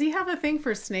 Does he have a thing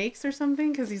for snakes or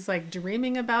something? Because he's like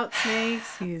dreaming about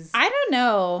snakes. I don't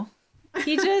know.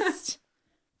 He just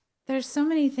there's so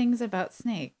many things about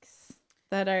snakes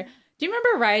that are. Do you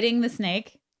remember riding the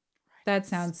snake? That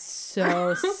sounds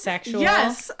so sexual.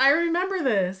 Yes, I remember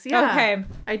this. Yeah. Okay.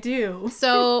 I do.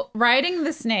 So riding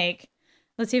the snake.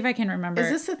 Let's see if I can remember. Is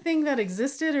this a thing that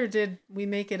existed or did we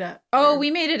make it up? Oh, Or- we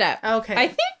made it up. Okay. I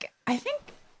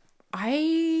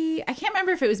can't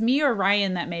remember if it was me or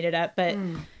Ryan that made it up, but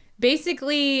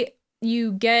basically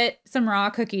you get some raw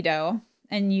cookie dough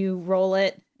and you roll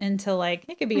it into like,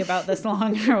 it could be about this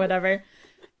long or whatever.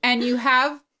 And you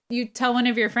tell one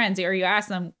of your friends or you ask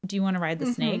them, do you want to ride the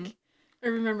snake? I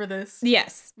remember this.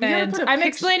 Yes. We gotta And put a I'm picture-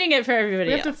 explaining it for everybody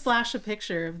We have to else. flash a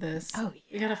picture of this. Oh,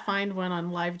 We gotta find one on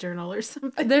LiveJournal or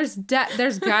something. There's got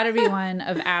to be one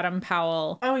of Adam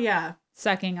Powell Oh yeah.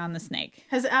 sucking on the snake.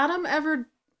 Has Adam ever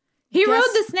He rode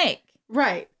Guess- the snake.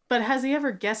 right? But has he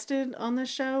ever guested on the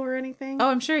show or anything? Oh,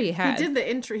 I'm sure he he has. did the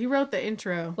intro. He wrote the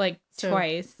intro. like So-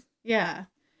 twice. Yeah.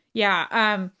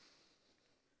 Yeah.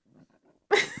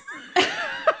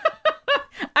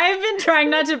 I I've been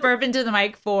trying not to burp into the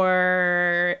mic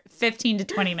for 15 to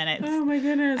 20 minutes. Oh my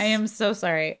goodness. I am so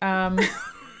sorry. God,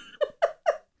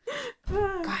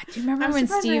 do you remember when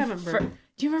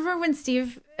do you remember when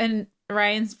Steve and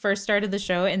Ryan first started the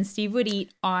show and Steve would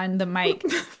eat on the mic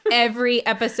every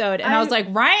episode? And I was like,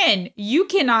 Ryan, you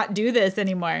cannot do this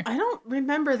anymore. I don't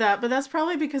remember that, but that's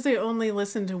probably because I only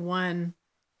listened to one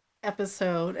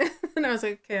episode. And I was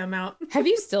like, okay, I'm out. Have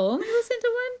you still only listened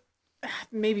to one?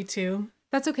 Maybe two.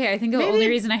 That's okay. I think the only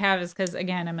reason I have is because,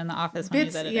 again, I'm in the office when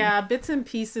he's editing. Yeah, bits and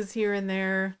pieces here and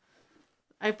there.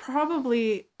 I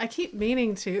keep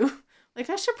meaning to. Like,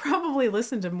 I should probably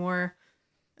listen to more.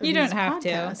 You don't have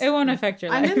to. It won't affect your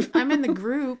life. I'm in the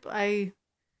group.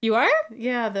 You are?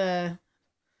 Yeah, the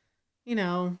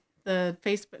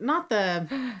Facebook, not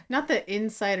the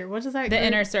insider. What is that? The group?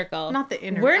 Inner Circle. Not the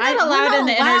inner. We're not allowed in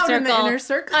the inner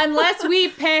circle unless we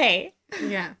pay.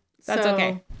 Yeah, that's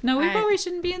okay. No, we probably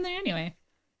shouldn't be in there anyway.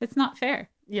 It's not fair.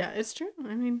 Yeah, it's true.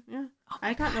 I mean, yeah,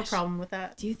 I got no problem with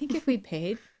that. Do you think if we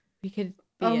paid, we could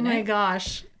be in it? Oh my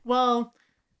gosh. Well,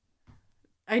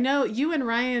 I know you and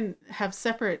Ryan have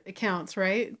separate accounts,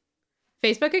 right?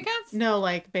 Facebook accounts? No,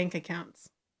 like bank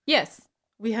accounts. Yes.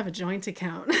 We have a joint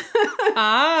account.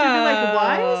 Ah. So like,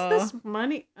 why is this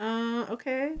money?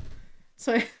 Okay.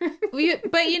 So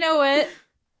but you know what?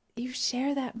 You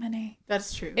share that money.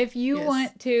 That's true. If you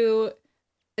want to,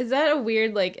 is that a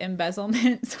weird like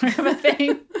embezzlement sort of a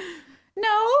thing?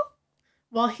 No.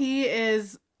 While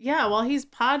he's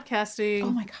podcasting. Oh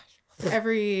my gosh.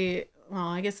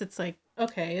 I guess it's like,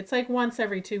 okay, it's like once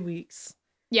every 2 weeks.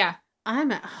 Yeah.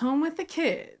 I'm at home with the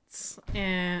kids.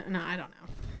 And no, I don't know.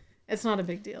 It's not a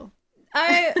big deal.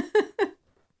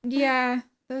 Yeah,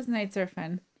 those nights are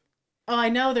fun. Oh, I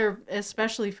know they're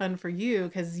especially fun for you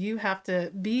because you have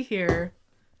to be here.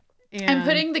 And I'm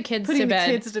putting the kids to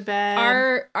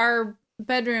bed. Our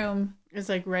bedroom is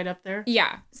like right up there.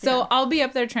 Yeah. So I'll be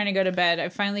up there trying to go to bed. I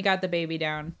finally got the baby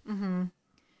down. Mm-hmm.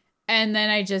 And then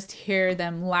I just hear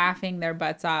them laughing their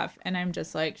butts off. And I'm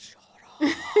just like, shut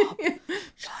up.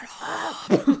 Shut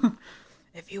up.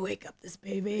 If you wake up this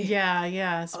baby.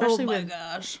 Yeah. Especially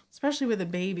with a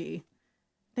baby.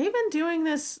 They've been doing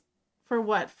this for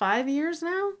what, 5 years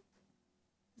now?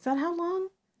 Is that how long?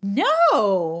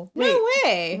 No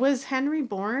way. Was Henry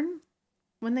born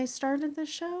when they started this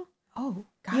show? Oh,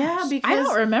 gosh. Yeah, because I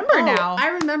don't remember now. I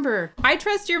remember. I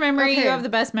trust your memory. Okay. You have the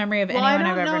best memory of anyone I've ever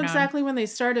known. I don't know exactly when they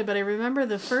started, but I remember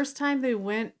the first time they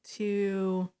went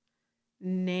to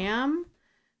NAMM,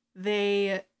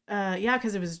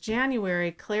 because it was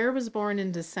January. Claire was born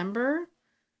in December.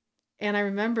 And I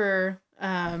remember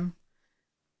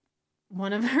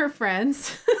one of her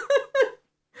friends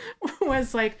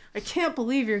was like, I can't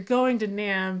believe you're going to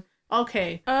NAMM.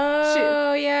 Okay.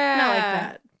 Oh, yeah. Not like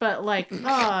that. But like,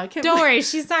 I can't Don't worry,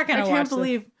 she's not going to watch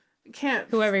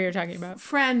whoever you're talking about.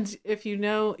 Friend, if you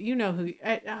know who.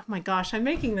 Oh my gosh, I'm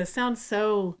making this sound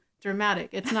so dramatic.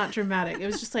 It's not dramatic. It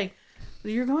was just like,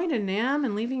 you're going to NAMM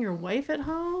and leaving your wife at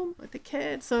home with the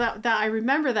kids. So that I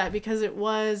remember that because it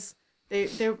was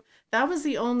that was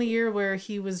the only year where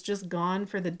he was just gone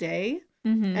for the day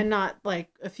and not like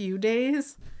a few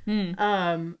days.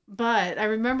 But I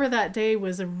remember that day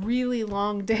was a really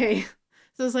long day.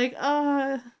 So I was like,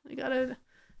 I got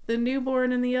the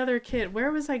newborn and the other kid.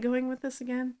 Where was I going with this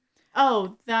again?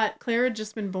 Oh, that Claire had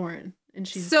just been born and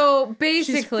she's 4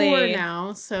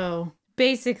 now. So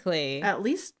basically, at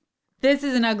least this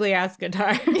is an ugly ass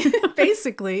guitar.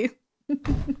 Basically.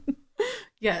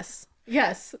 Yes.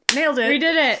 Nailed it. We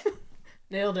did it.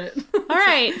 Nailed it. All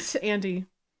right. Andy.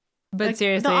 But like,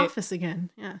 seriously. The Office again.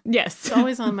 Yeah. Yes. It's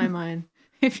always on my mind.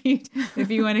 If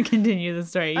you want to continue the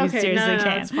story, you seriously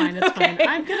can. It's fine. Fine.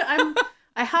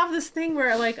 I have this thing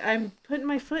where like I'm putting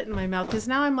my foot in my mouth because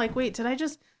now I'm like, wait, I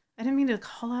didn't mean to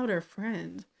call out our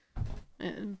friend.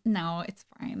 No, it's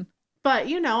fine. But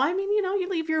you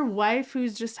leave your wife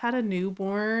who's just had a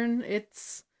newborn.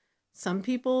 It's, some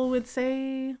people would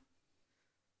say,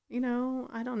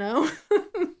 I don't know.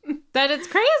 That it's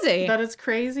crazy.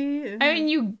 I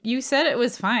mean, you said it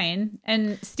was fine.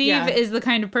 And Steve is the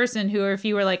kind of person who, if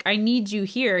you were like, I need you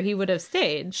here, he would have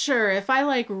stayed. Sure. If I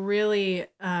like really,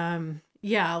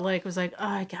 was like, oh,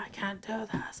 I can't do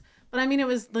this. But I mean, it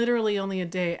was literally only a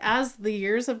day. As the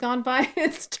years have gone by,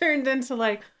 it's turned into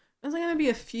like, it's going to be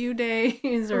a few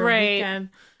days or a weekend.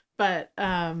 But,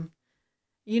 but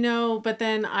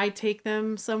then I take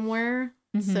them somewhere.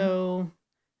 Mm-hmm. So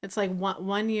it's like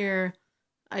one year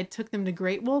I took them to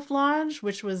Great Wolf Lodge,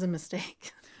 which was a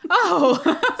mistake. Oh.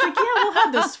 It's like, we'll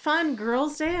have this fun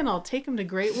girls' day and I'll take them to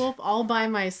Great Wolf all by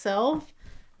myself.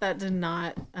 That did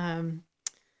not,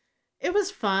 It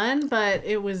was fun, but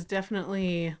it was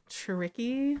definitely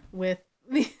tricky with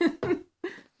the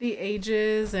the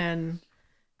ages and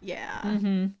yeah.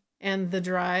 Mm-hmm. And the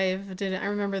drive. I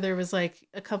remember there was like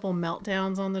a couple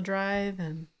meltdowns on the drive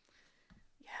and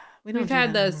yeah, we don't We've do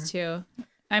had that those too.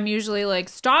 I'm usually like,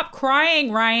 stop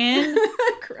crying, Ryan.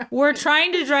 anymore. We're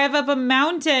trying to drive up a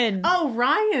mountain. Oh,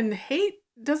 Ryan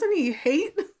doesn't he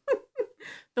hate?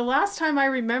 The last time I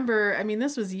remember, I mean,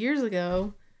 this was years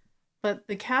ago, but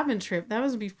the cabin trip, that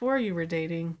was before you were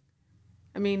dating.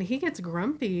 I mean, he gets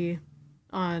grumpy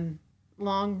on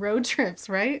long road trips,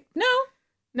 right? No,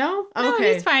 No? no,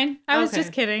 Okay. he's fine. I was Okay.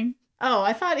 just kidding. Oh,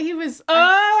 I thought he was. Oh,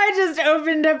 I just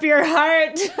opened up your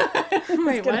heart.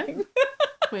 Wait, what? Kidding.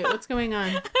 Wait, what's going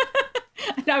on?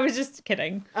 I was just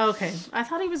kidding. Okay. I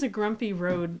thought he was a grumpy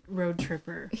road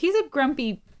tripper. He's a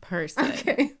grumpy person.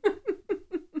 Okay.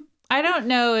 I don't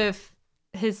know if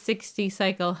his 60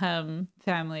 cycle hum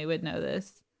family would know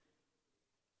this.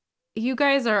 You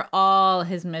guys are all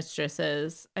his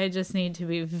mistresses. I just need to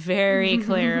be very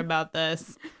clear about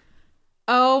this.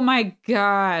 Oh my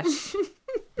gosh.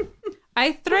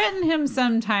 I threaten him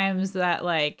sometimes that,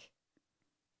 like,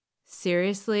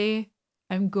 seriously,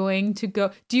 I'm going to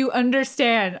go. Do you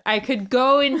understand? I could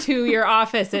go into your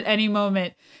office at any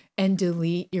moment and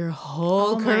delete your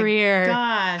whole career.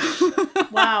 Gosh.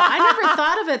 Wow. I never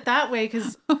thought of it that way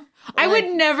because I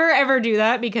would never ever do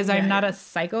that because Yeah, I'm not yeah. a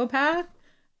psychopath.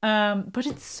 But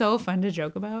it's so fun to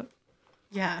joke about.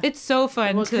 yeah. It's so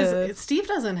fun Well, to. because Steve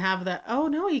doesn't have that. Oh,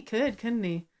 no, he could, couldn't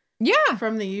he? Yeah.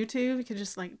 From the YouTube, he could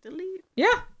just like delete.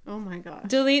 Yeah. Oh my gosh.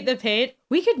 Delete the page.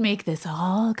 We could make this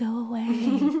all go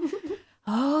away.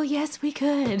 Oh, yes, we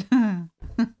could.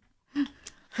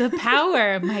 The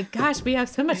power. My gosh, we have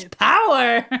so much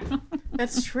power.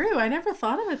 That's true. I never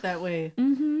thought of it that way.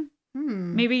 Mm-hmm.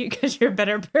 Hmm. Maybe because you're a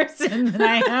better person than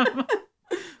I am.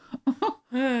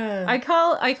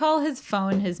 I call his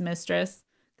phone his mistress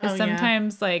because Oh, yeah.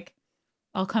 sometimes like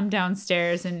I'll come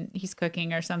downstairs and he's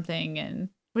cooking or something, and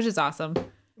which is awesome.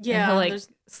 yeah. And he'll like there's-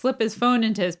 slip his phone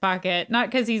into his pocket,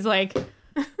 not because he's like,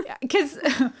 because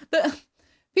the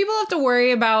people have to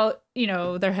worry about, you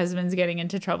know, their husbands getting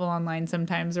into trouble online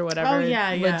sometimes or whatever. Oh,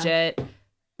 yeah, yeah. Legit.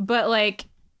 But like,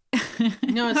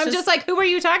 No, it's I'm just- just like, who are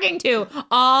you talking to?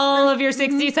 All of your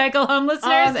 60 cycle hum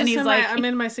listeners? Oh, And he's like, I'm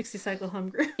in my 60 cycle hum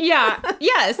group. yeah,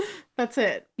 yes, That's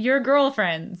it. your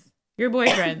girlfriends, your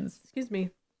boyfriends. Excuse me.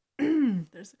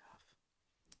 There's a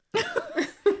cough.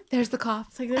 There's the cough.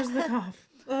 It's like there's the cough.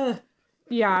 Ugh.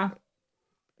 Yeah.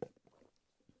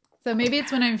 So maybe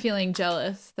it's when I'm feeling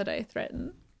jealous that I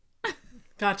threaten.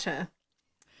 Gotcha.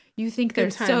 You think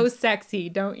Good they're so times. sexy,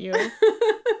 don't you?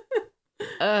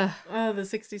 Ugh. Oh, the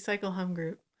 60 cycle hum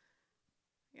group.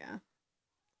 Yeah.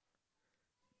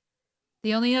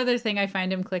 The only other thing I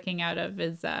find him clicking out of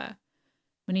is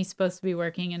when he's supposed to be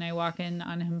working and I walk in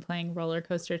on him playing Roller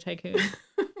Coaster Tycoon.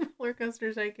 Roller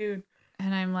Coaster Tycoon.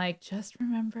 And I'm like, just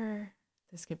remember,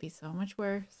 this could be so much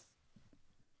worse.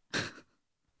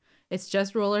 It's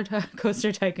just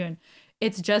Coaster Tycoon.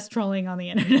 It's just trolling on the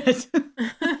internet.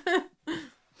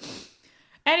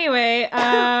 Anyway,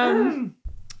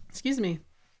 Excuse me.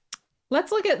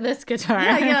 let's look at this guitar.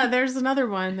 Yeah, there's another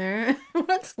one there.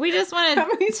 What's We just How want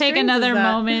many to take strings another is that?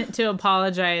 moment to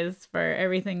apologize for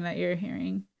everything that you're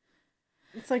hearing.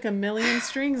 It's like a million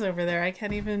strings over there. I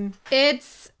can't even.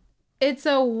 It's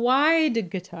a wide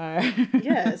guitar.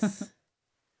 Yes.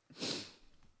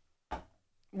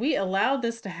 We allowed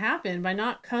this to happen by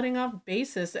not cutting off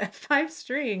basses at 5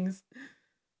 strings.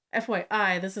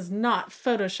 FYI, this is not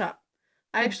Photoshop.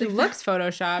 I Actually actually looks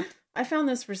photoshopped. I found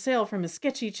this for sale from a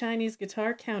sketchy Chinese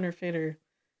guitar counterfeiter.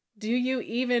 Do you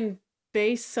even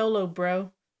bass solo,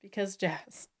 bro? Because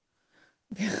jazz.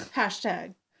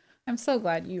 Hashtag. I'm so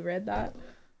glad you read that.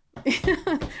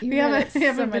 we haven't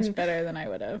so much been better than I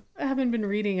would have. I haven't been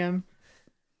reading them.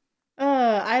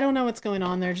 I don't know what's going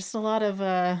on there. Just a lot of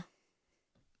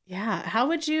yeah. How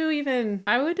would you even?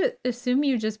 I would assume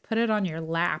you just put it on your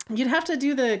lap. You'd have to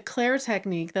do the Claire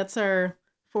technique. That's our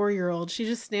 4-year-old. She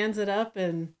just stands it up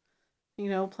and, you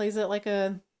know, plays it like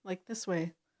this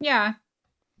way. Yeah.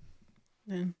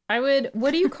 And I would.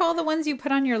 What do you call the ones you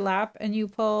put on your lap and you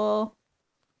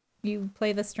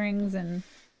play the strings and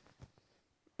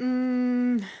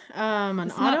an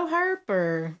It's not- auto harp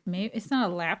or maybe it's not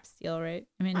a lap steel, right?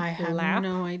 I mean, I have lap.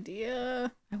 no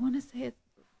idea. I want to say it's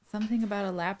something about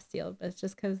a lap steel, but it's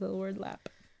just because of the word lap.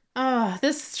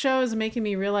 This show is making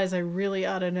me realize I really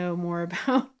ought to know more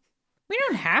about We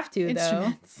don't have to though.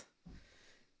 instruments.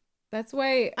 That's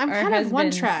why I'm our kind of one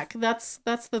husbands- track.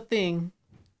 That's the thing.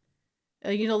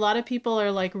 You know, a lot of people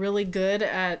are like really good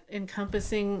at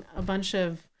encompassing a bunch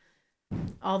of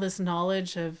all this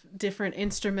knowledge of different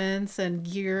instruments and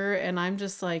gear, and I'm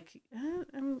just like,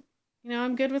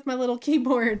 I'm good with my little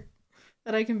keyboard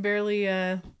that I can barely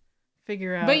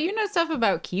figure out. But you know stuff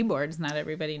about keyboards not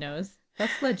everybody knows.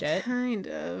 That's legit. Kind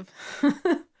of.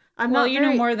 You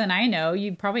know more than I know.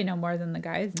 You probably know more than the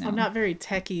guys know. I'm not very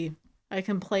techie. I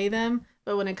can play them,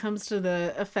 but when it comes to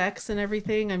the effects and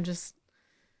everything,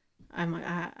 I'm like,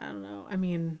 I don't know. I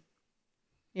mean,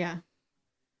 yeah.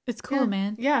 It's cool,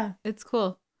 man. Yeah. It's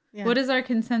cool. Yeah. What is our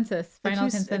consensus? Final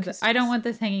consensus. I don't want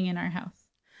this hanging in our house.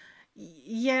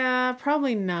 Yeah,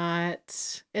 probably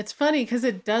not. It's funny because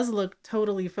it does look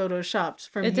totally photoshopped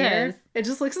from It here. does. It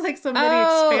just looks like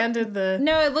somebody expanded the...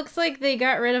 No, it looks like they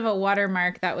got rid of a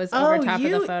watermark that was over top of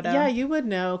the photo. Yeah, you would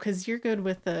know because you're good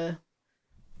with the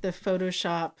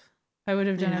Photoshop. I would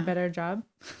have done a better job.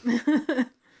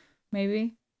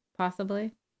 Maybe.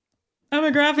 Possibly. I'm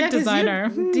a graphic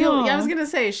designer. Yeah, I was going to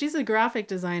say, she's a graphic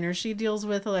designer. She deals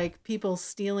with like people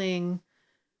stealing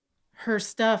her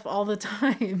stuff all the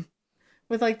time.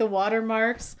 With like the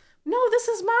watermarks. No, this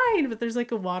is mine. But there's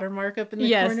like a watermark up in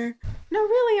the corner. No,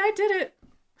 really, I did it.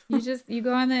 You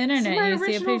go on the internet and you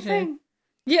see a picture. Thing.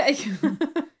 Yeah.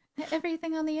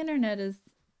 Everything on the internet is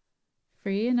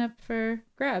free and up for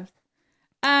grabs.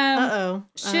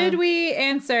 Should we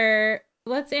answer?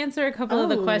 Let's answer a couple of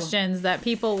the questions that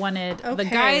people wanted the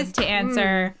guys to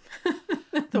answer.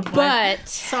 But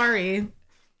sorry.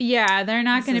 Yeah, they're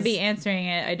not going to be answering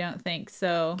it, I don't think.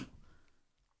 So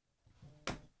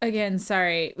again,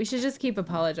 sorry. We should just keep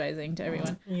apologizing to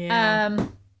everyone. Yeah.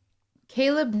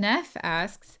 Caleb Neff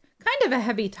asks, kind of a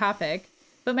heavy topic,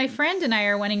 but my friend and I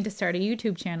are wanting to start a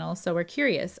YouTube channel, so we're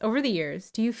curious. Over the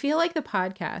years, do you feel like the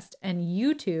podcast and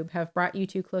YouTube have brought you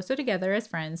two closer together as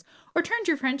friends or turned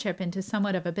your friendship into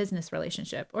somewhat of a business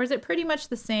relationship? Or is it pretty much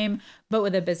the same, but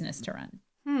with a business to run?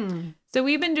 So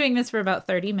we've been doing this for about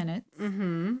 30 minutes.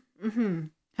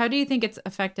 How do you think it's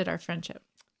affected our friendship?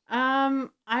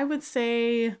 I would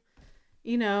say,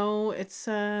 it's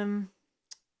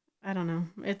I don't know.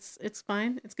 It's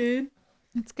fine. It's good.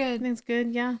 It's good. I think it's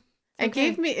good. Yeah. Okay.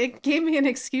 It gave me an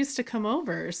excuse to come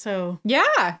over. So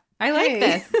yeah, I like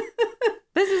this.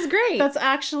 This is great. That's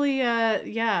actually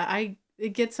I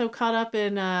get so caught up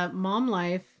in mom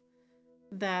life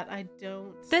that I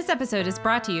don't. This episode is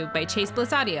brought to you by Chase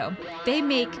Bliss Audio. They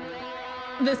make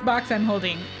this box I'm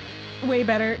holding way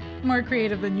better, more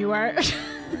creative than you are.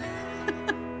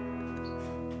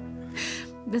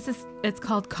 It's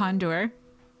called Condor.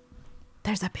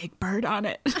 There's a big bird on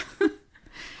it.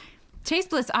 Chase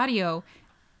Bliss Audio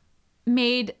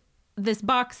made this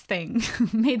box thing,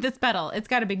 made this pedal. It's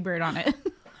got a big bird on it.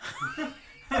 It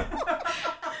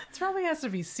probably has to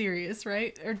be serious,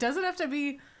 right? Or does it have to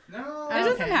be? No, it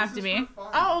doesn't have to be.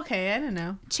 Oh, okay. I don't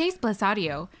know. Chase Bliss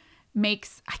Audio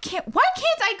makes. Why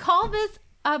can't I call this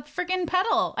a friggin'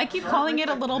 pedal? I keep calling it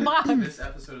a little box. This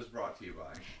episode is brought to you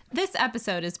by. This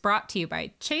episode is brought to you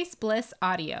by Chase Bliss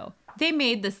Audio. They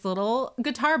made this little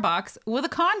guitar box with a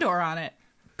condor on it.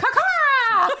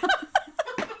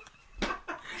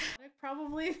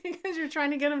 Probably because you're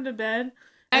trying to get them to bed.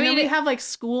 I mean, we have like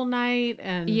school night,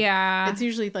 and yeah, it's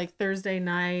usually like Thursday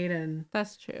night, and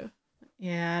that's true.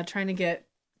 Yeah, trying to get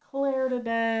Claire to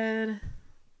bed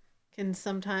can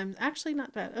sometimes actually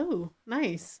not bad. Oh,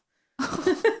 nice. Ooh,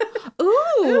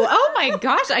 oh my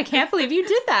gosh, I can't believe you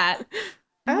did that.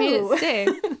 You made it stay.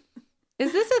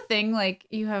 Is this a thing? Like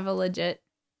you have a legit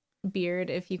beard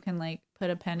if you can like put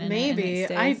a pen in Maybe. it?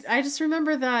 Maybe. I just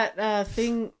remember that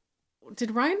thing.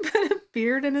 Did Ryan put a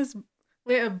bird in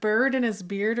his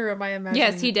beard, or am I imagining?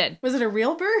 Yes, he did. Was it a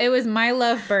real bird? It was my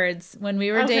love birds when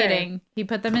we were dating. He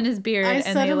put them in his beard, I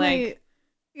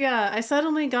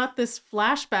suddenly got this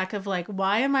flashback of like,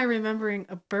 why am I remembering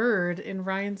a bird in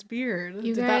Ryan's beard?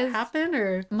 Did that happen,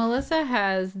 or Melissa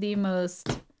has the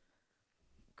most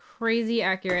crazy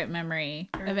accurate memory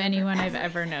of anyone I've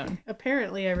ever known.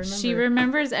 Apparently, I remember. She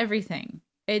remembers everything.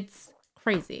 It's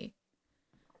crazy.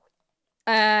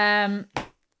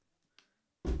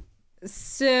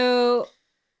 So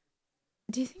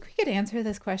do you think we could answer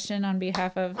this question on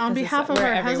behalf of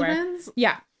our husbands?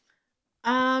 Yeah.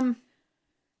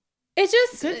 It's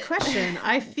just good question.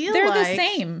 I feel they're like the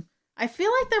same. I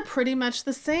feel like they're pretty much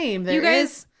the same. You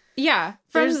guys,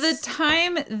 from the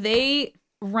time they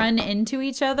run into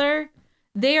each other,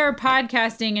 they are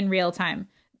podcasting in real time.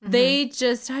 They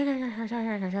just yeah.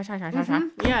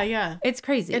 It's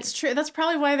crazy. It's true. That's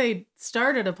probably why they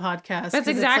started a podcast. That's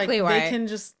exactly why they can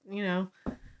just,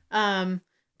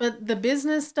 but the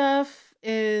business stuff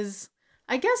is,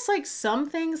 I guess, like some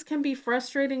things can be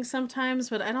frustrating sometimes,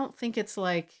 but I don't think it's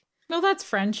like. Well, that's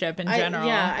friendship in general.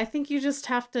 I think you just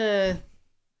have to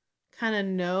kind of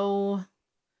know,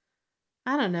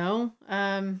 I don't know.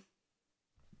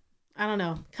 I don't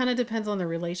know. Kind of depends on the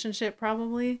relationship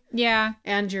probably. Yeah.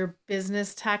 And your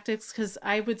business tactics. Because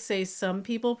I would say some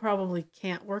people probably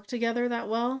can't work together that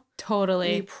well.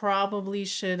 Totally. You probably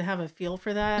should have a feel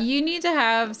for that. You need to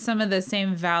have some of the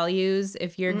same values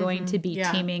if you're going to be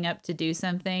teaming up to do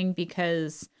something,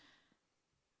 because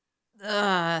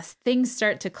things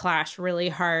start to clash really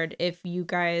hard if you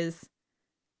guys...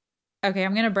 Okay,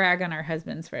 I'm going to brag on our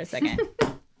husbands for a second.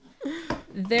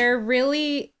 They're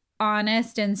really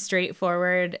honest and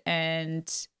straightforward,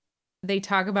 and they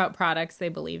talk about products they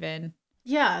believe in.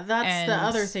 Yeah, that's the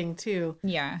other thing too.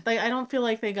 Yeah. Like, I don't feel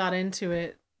like they got into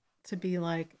it to be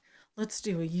like, let's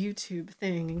do a YouTube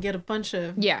thing and get a bunch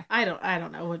of... Yeah. I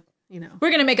don't know what, you know.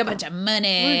 We're going to make a bunch of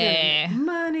money. We're gonna make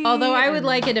money. Although I would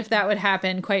like it if that would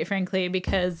happen, quite frankly,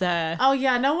 because... oh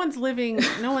yeah, no one's living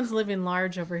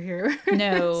large over here.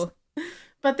 No.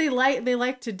 But they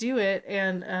like to do it,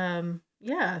 and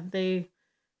it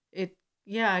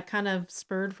kind of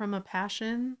spurred from a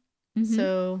passion. Mm-hmm.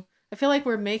 So I feel like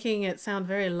we're making it sound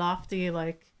very lofty,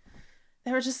 like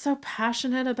they were just so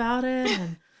passionate about it.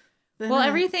 And well,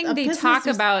 everything they talk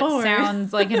about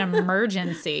sounds like an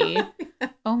emergency. Yeah.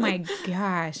 Oh my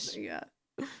gosh. Yeah.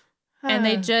 And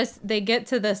they get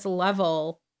to this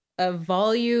level of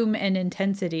volume and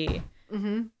intensity.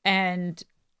 Mm-hmm. And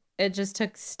it just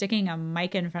took sticking a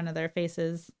mic in front of their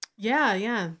faces. Yeah,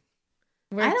 yeah.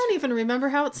 I don't even remember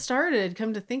how it started,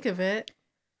 come to think of it.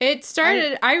 It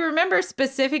started, I remember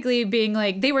specifically being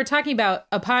like, they were talking about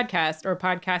a podcast or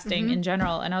podcasting in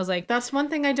general. And I was like... That's one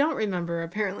thing I don't remember,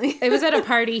 apparently. It was at a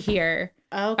party here.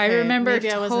 Okay. I remember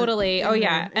totally. Oh,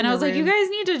 yeah. And I was like, you guys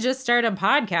need to just start a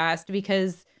podcast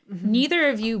because neither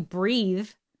of you breathe.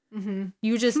 Mm-hmm.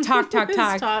 You just talk.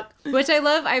 Which I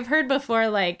love. I've heard before,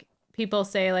 like, people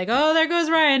say, like, oh, there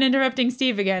goes Ryan interrupting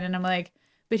Steve again. And I'm like,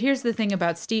 but here's the thing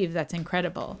about Steve that's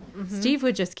incredible. Mm-hmm. Steve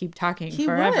would just keep talking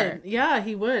forever. Would. Yeah,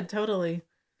 he would. Totally.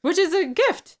 Which is a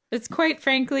gift. It's quite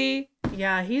frankly.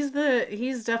 Yeah, he's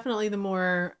definitely the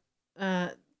more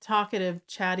talkative,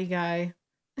 chatty guy.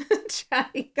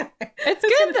 Chatty guy. It's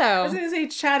good, though. I was going to say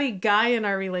chatty guy in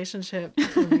our relationship.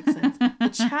 That would make sense. The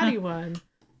chatty one.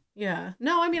 Yeah.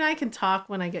 No, I mean, I can talk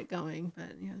when I get going,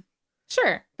 but yeah.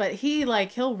 Sure. But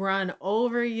he'll run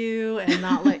over you and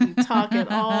not let you talk at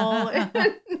all.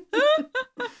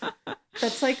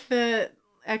 That's like the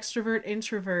extrovert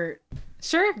introvert.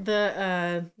 Sure.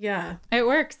 Yeah. It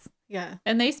works. Yeah.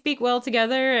 And they speak well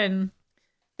together. And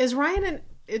is Ryan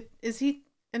is he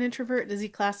an introvert? Does he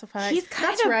classify? He's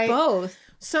kind of both.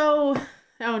 So,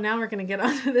 now we're going to get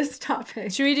onto this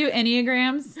topic. Should we do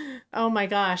Enneagrams? Oh my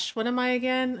gosh. What am I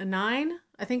again? A 9?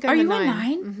 I think I'm a 9. Are you a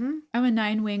 9? Mm-hmm. I'm a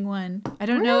 9 wing 1. I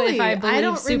don't know if I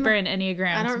believe super in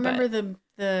Enneagrams. I don't remember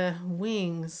the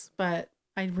wings, but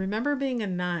I remember being a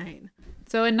 9.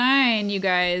 So a 9, you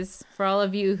guys, for all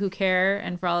of you who care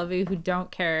and for all of you who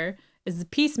don't care, is a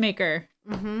peacemaker.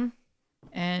 Mm-hmm.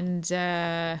 And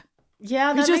that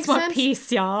we just want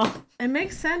peace, y'all. It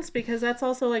makes sense because that's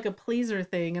also like a pleaser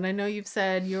thing. And I know you've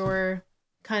said you're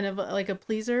kind of like a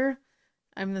pleaser.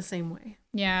 I'm the same way.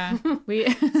 Yeah.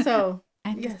 So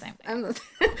I'm the same way.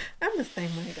 I'm the same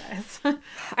way, guys.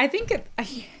 I think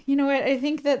you know what? I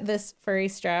think that this furry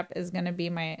strap is going to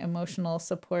be my emotional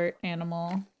support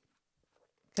animal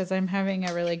because I'm having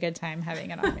a really good time having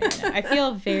it on me right now. I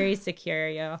feel very secure,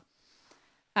 yo.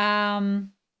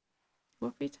 What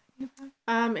were we talking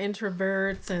about?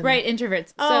 Introverts and right,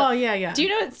 introverts. Yeah. Do you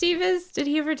know what Steve is? Did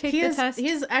he ever take the test?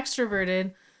 He's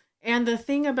extroverted. And the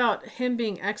thing about him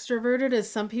being extroverted is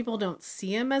some people don't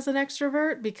see him as an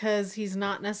extrovert because he's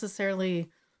not necessarily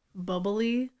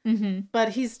bubbly, but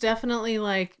he's definitely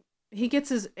like, he gets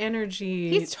his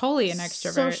energy. He's totally an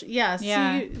extrovert.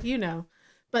 Yeah. You know,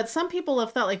 but some people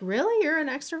have thought like, really, you're an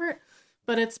extrovert?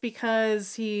 But it's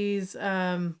because he's,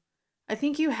 I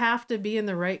think you have to be in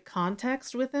the right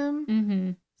context with him.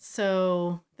 Mm-hmm.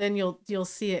 So then you'll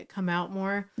see it come out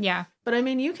more. Yeah. But I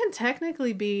mean, you can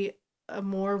technically be a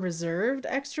more reserved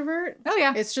extrovert. Oh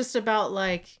yeah. It's just about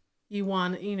like you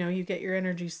get your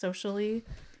energy socially,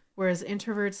 whereas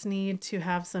introverts need to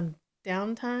have some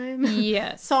downtime.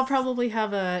 Yes. So I'll probably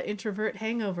have a introvert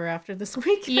hangover after this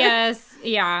week. Yes.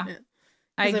 Yeah.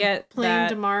 I get playing that.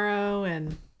 tomorrow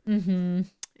and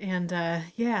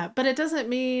but it doesn't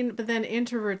mean, but then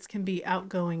introverts can be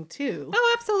outgoing too.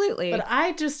 Oh, absolutely. But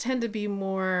I just tend to be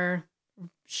more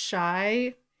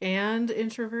shy and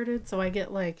introverted, so I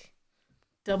get like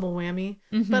double whammy.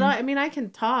 But I mean, I can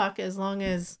talk as long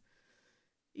as,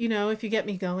 if you get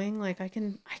me going, like I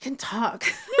can talk.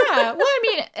 Yeah. Well,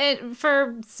 I mean,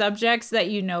 for subjects that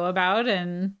you know about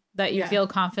and that you Yeah. feel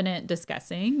confident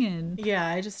discussing. And Yeah,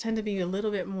 I just tend to be a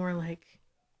little bit more like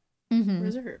Mhm.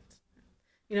 reserved.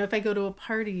 You know, if I go to a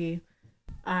party,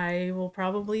 I will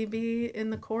probably be in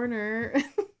the corner.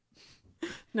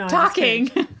 No, I'm just talking.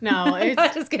 kidding. No,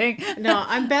 it's Just kidding. no.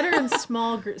 I'm better in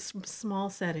small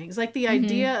settings. Like the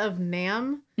idea of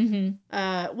NAM. Mhm.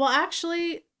 Well,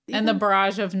 actually, And the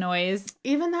barrage of noise.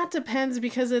 even that depends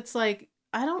because it's like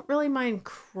I don't really mind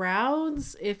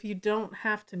crowds if you don't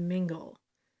have to mingle.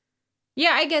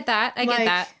 Yeah, I get that. I get Like,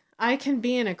 that. I can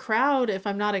be in a crowd if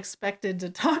I'm not expected to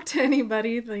talk to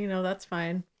anybody. Then, that's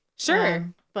fine.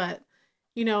 Sure. But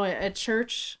at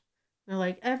church, they're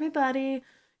like, everybody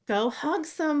go hug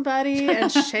somebody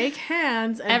and shake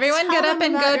hands. And Everyone tell get up them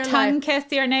and about go your tongue life. kiss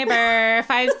your neighbor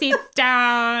 5 seats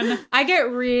down. I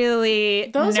get really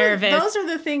nervous. Those are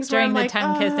the things during where I'm the like,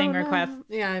 tongue kissing oh, no. requests.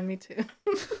 Yeah, me too.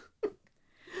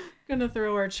 Gonna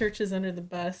throw our churches under the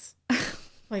bus.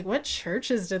 Like, what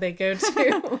churches do they go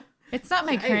to? It's not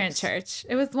my current Yikes. church.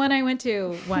 It was one I went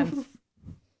to once.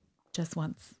 Just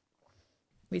once.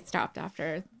 We stopped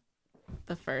after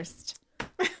the first,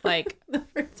 like, The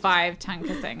first- 5 tongue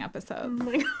kissing Oh episodes.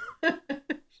 my gosh.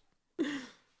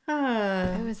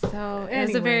 It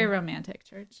was a very Anyway. romantic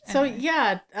church. So Anyway.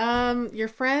 yeah, your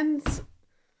friends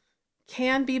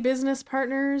can be business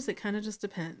partners. It kind of just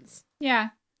depends. Yeah.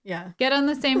 Yeah. Get on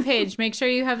the same page. Make sure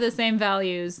you have the same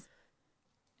values.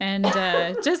 And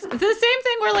just the same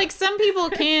thing where, like, some people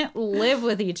can't live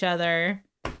with each other.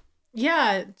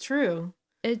 Yeah, true.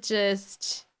 It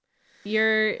just,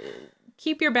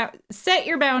 set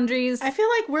your boundaries. I feel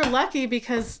like we're lucky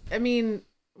because I mean,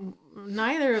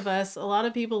 neither of us. A lot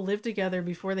of people live together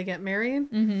before they get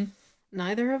married. Mm-hmm.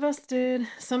 Neither of us did.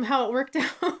 Somehow it worked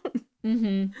out.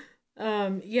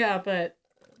 Mm-hmm. Yeah, but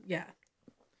yeah.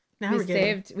 Now we're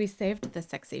getting. We saved the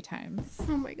sexy times.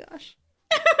 Oh my gosh.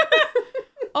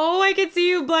 Oh, I could see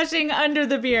you blushing under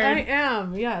the beard. I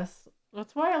am. Yes.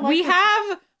 That's why I like. We the-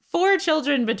 have 4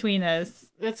 children between us.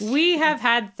 It's We have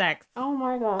had sex. Oh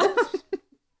my gosh.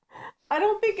 I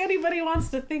don't think anybody wants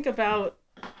to think about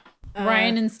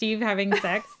Ryan and Steve having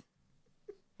sex.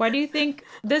 Why do you think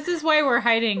this is why we're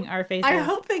hiding our faces? I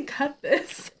hope they cut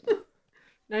this.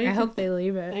 Now you I can, hope they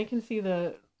leave now it. you can see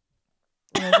the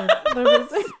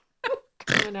the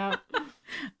coming out.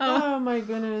 Oh my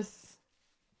goodness.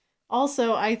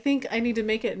 Also, I think I need to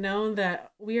make it known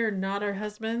that we are not our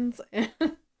husbands. And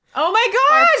Oh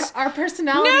my gosh! our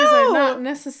personalities No! are not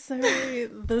necessarily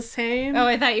the same. Oh,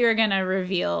 I thought you were gonna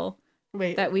reveal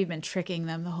Wait. that we've been tricking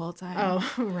them the whole time.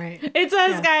 Oh, right. It's us,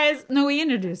 Yeah. guys. No, we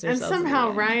introduced And ourselves. at the somehow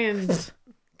end. Ryan's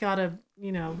got a,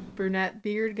 brunette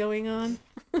beard going on.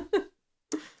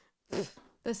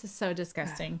 This is so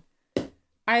disgusting.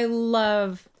 I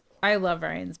love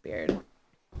Ryan's beard.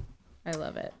 I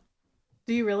love it.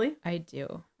 Do you really? I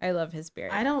do. I love his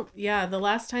beard. The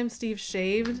last time Steve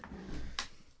shaved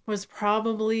was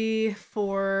probably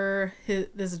for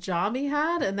this job he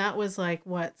had, and that was like,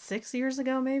 what, 6 years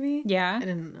ago, maybe? Yeah. I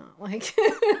didn't know. Like,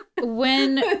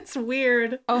 When it's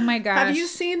weird. oh my gosh. Have you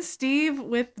seen Steve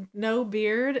with no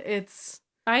beard?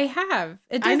 I have.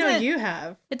 It I doesn't know you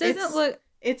have. It doesn't look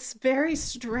It's very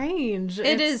strange.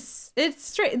 it's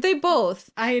straight. They both.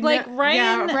 I like know, Ryan.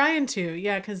 Yeah, Ryan too.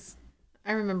 Yeah, because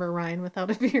I remember Ryan without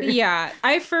a beard. Yeah,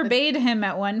 I forbade him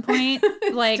at one point.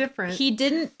 Like different.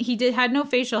 he had no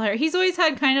facial hair. He's always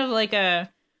had kind of like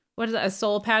a a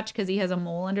soul patch because he has a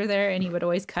mole under there, and he would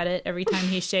always cut it every time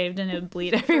he shaved, and it would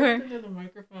bleed everywhere. Into the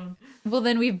microphone. Well,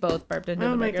 then we've both burped into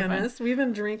Oh the my microphone. goodness, we've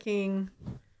been drinking.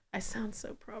 I sound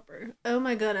so proper. Oh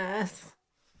my goodness.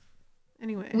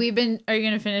 Anyway, Are you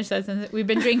gonna finish that sentence? We've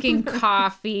been drinking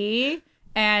coffee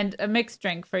and a mixed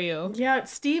drink for you. yeah,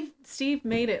 Steve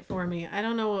made it for me. I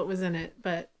don't know what was in it,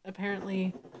 but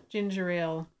apparently ginger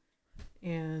ale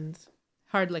and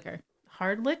Hard liquor.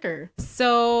 hard liquor.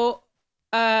 So,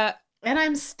 And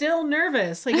I'm still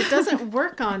nervous. Like, it doesn't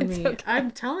work on It's me. okay.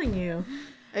 I'm telling you.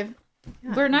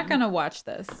 we're not gonna watch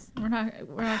this. We're not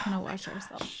gonna watch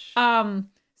ourselves.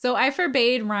 So I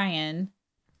forbade Ryan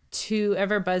to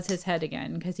ever buzz his head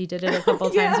again because he did it a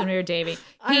couple Yeah. times when we were dating.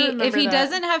 I remember If he that.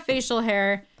 doesn't have facial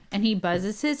hair and he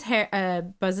buzzes his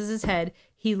head,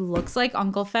 he looks like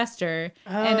Uncle Fester,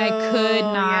 and I could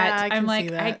Oh, not. yeah, I I'm can like,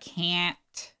 see I that.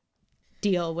 can't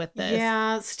deal with this.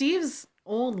 Yeah, Steve's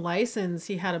old license,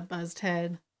 he had a buzzed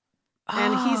head.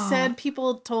 And he Oh. said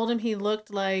people told him he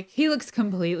looked like He looks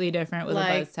completely different with a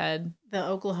Like- buzzed head. the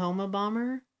Oklahoma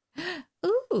bomber,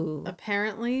 Ooh.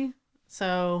 apparently.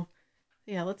 So,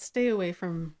 yeah, let's stay away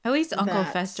from. At least Uncle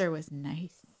that. Fester was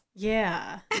nice.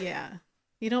 Yeah.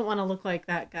 You don't want to look like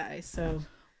that guy. So,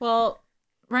 Well,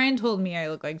 Ryan told me I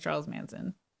look like Charles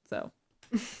Manson. So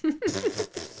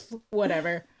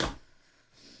Whatever.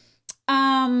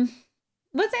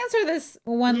 Let's answer this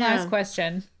one last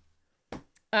question.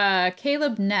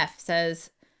 Caleb Neff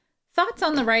says, thoughts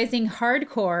on the rising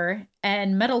hardcore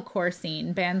and metalcore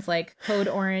scene? Bands like Code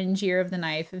Orange, Year of the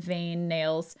Knife, Vain,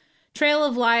 Nails, Trail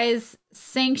of Lies,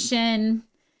 Sanction.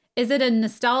 Is it a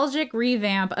nostalgic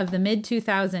revamp of the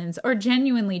mid-2000s or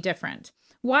genuinely different?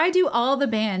 Why do all the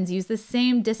bands use the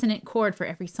same dissonant chord for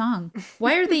every song?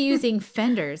 Why are they using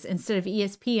Fenders instead of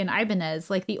ESP and Ibanez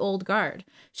like the old guard?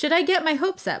 Should I get my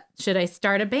hopes up? Should I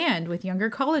start a band with younger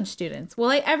college students?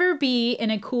 Will I ever be in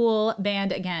a cool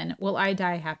band again? Will I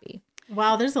die happy?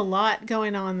 Wow, there's a lot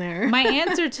going on there. My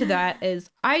answer to that is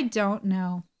I don't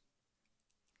know.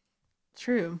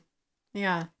 True.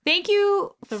 Yeah. Thank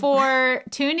you for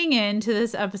tuning in to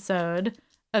this episode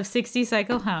of 60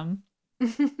 Cycle Hum.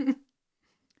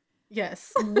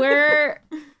 Yes. We're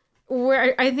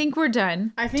I think we're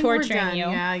done. I think torturing we're done.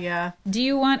 you. Yeah. Do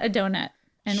you want a donut?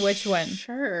 And which one?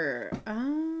 Sure.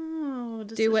 Oh,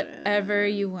 do whatever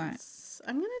you want.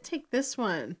 I'm gonna take this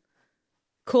one.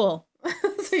 Cool.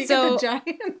 So you get the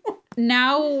giant one.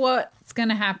 Now what's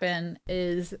gonna happen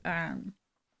is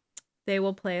they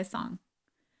will play a song,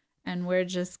 and we're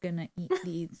just gonna eat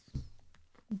these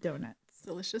donuts.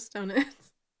 Delicious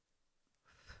donuts.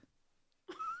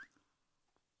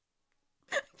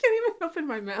 I can't even open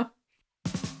my mouth.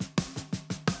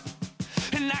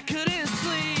 And I couldn't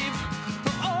sleep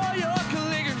from all your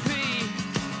calligraphy.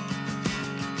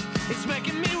 It's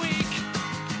making me weak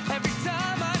every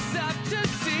time I stop to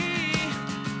see.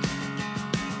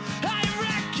 I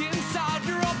reconciled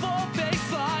your awful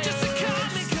face liars. Just to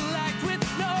come and collect with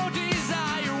no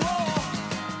desire. Whoa,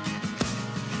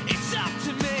 it's up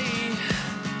to me.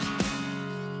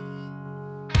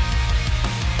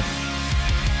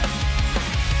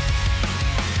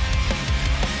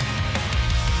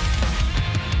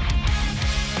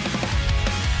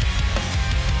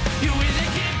 You either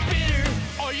get bitter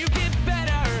or you get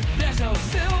better. There's no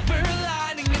silver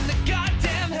lining in the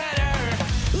goddamn header.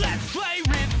 Let's play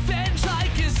revenge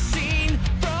like a scene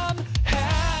from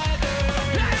Heather.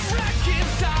 I'm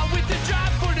reconciled with the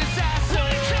drive for disaster.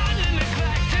 Trying to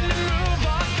neglect and to move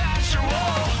on faster.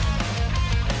 Whoa,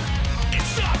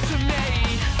 it's up to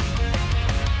me.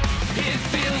 It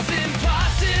feels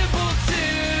impossible to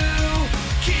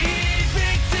keep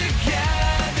it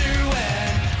together when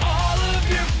all of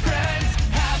your friends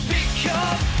have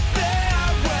become fair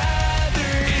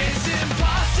weather. It's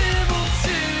impossible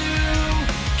to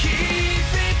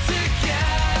keep it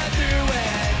together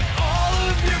when all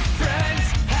of your friends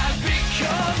have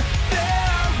become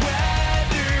fair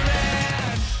weather.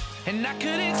 And I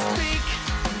couldn't speak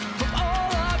from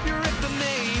all of your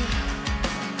infamy.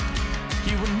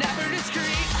 You were never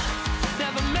discreet,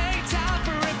 never made time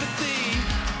for empathy.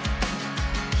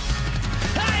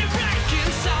 I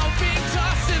reconcile being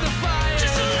tossed in the fire.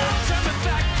 Just a long-term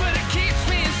effect, but it keeps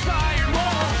me inspired.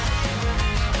 Whoa,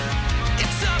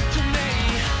 it's up to me.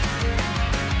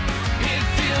 It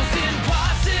feels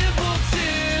impossible to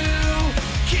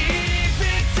keep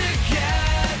it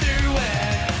together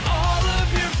when all of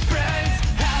your friends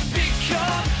have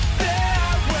become fair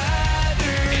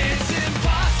weather. It's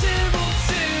impossible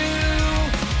to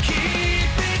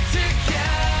keep it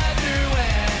together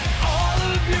when all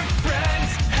of your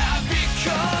friends have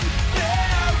become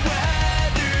fair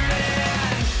weather.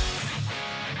 And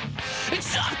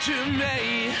it's up to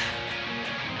me.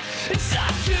 It's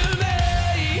up to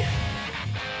me.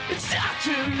 It's up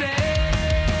to me.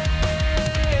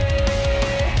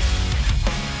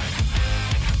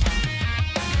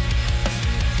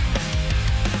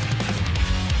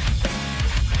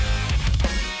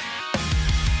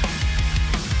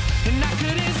 And I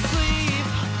couldn't sleep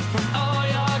from all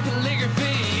your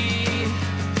calligraphy.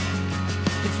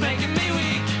 It's making me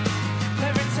weak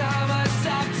every time I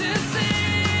stop to see.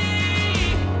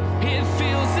 It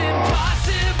feels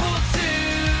impossible to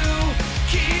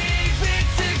keep it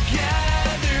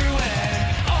together when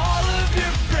all of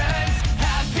your friends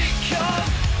have become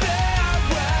fair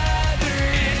weather.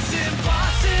 It's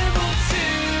impossible to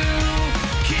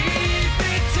keep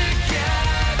it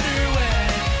together when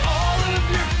all of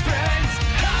your friends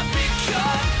have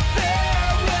become fair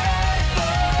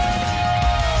weather.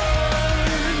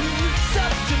 It's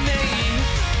up to me.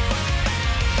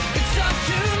 It's up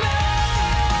to me.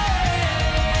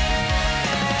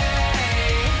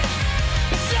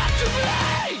 It's up to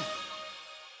me.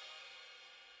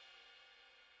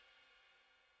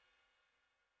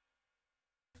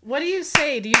 What do you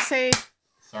say? Do you say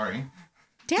Sorry.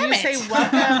 Damn it. say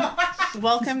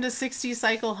welcome to 60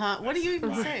 Cycle Hum? What do you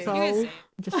even say? So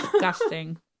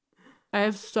disgusting. I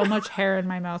have so much hair in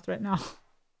my mouth right now.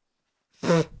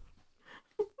 Oh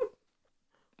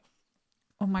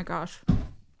my gosh.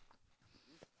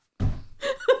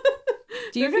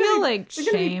 Do you They're gonna feel be- like they're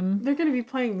gonna be- shame? They're gonna be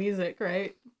playing music,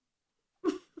 right?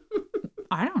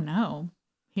 I don't know.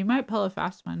 He might pull a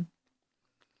fast one.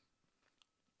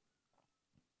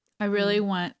 I really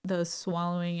want those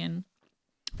swallowing and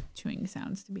chewing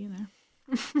sounds to be in there.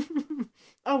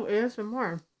 Oh,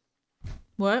 ASMR.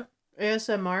 What?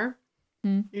 ASMR.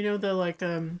 Hmm. You know the like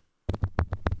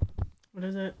what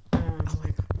is it? Oh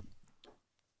my god.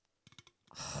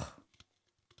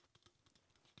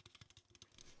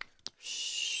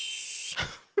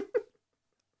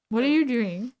 What are you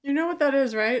doing? You know what that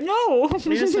is, right? No.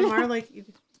 ASMR, like you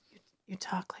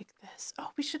talk like this. Oh,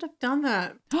 we should have done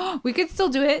that. We could still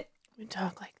do it. We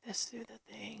talk like this through the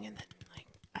thing, and then like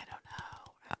I don't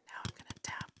know. And now I'm gonna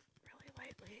tap really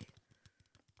lightly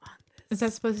on this. Is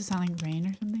that supposed to sound like rain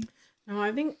or something? No,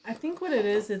 I think what it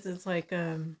is it's like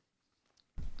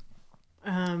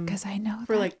Because I know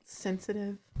for like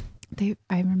sensitive.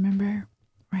 I remember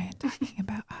Ryan talking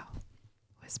about how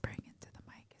whispering into the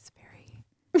mic is very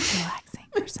relaxing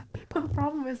for some people. The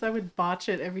problem is I would botch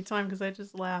it every time because I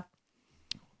just laugh.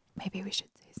 Maybe we should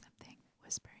say something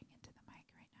whispering into the mic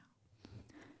right now.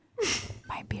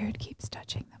 My beard keeps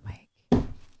touching the mic.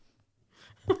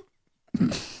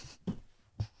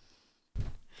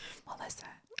 Melissa.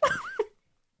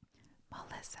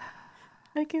 Melissa.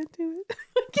 I can't do it.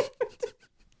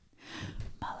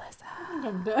 Melissa.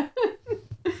 I'm done.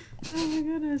 Oh my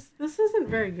goodness, this isn't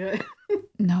very good.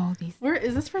 No, Where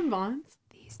is this from? Vaughn's?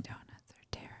 these donuts are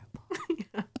terrible.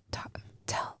 Yeah. Talk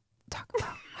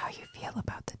about how you feel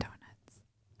about the donuts.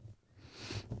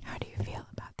 How do you feel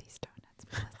about these donuts,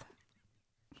 Melissa?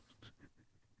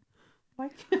 Why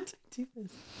can't I do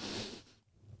this?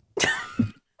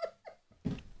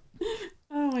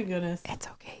 Oh my goodness. It's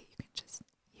okay.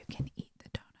 You can eat the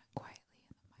donut quietly in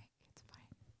the mic. It's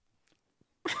fine.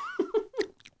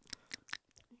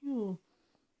 Ew.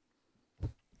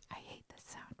 I hate this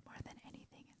sound more than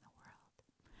anything in the world.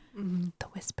 Mm-hmm. The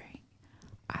whispering.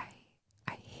 I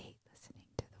hate listening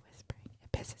to the whispering.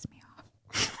 It pisses me off.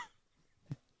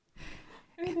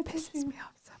 It pisses me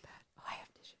off so bad. Oh, I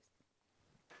have tissues.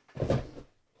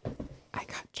 I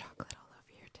got chocolate all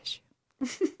over your tissue.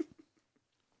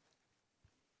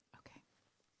 Okay.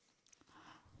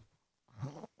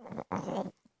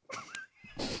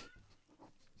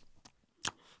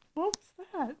 What was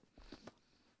that?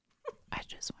 I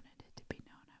just wanted it to be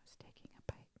known I was taking a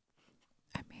bite.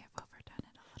 I may have overdone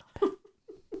it a little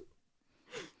bit.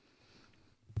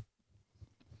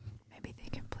 Maybe they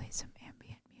can play some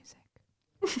ambient music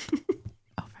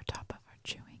over top of our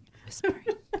chewing and whispering.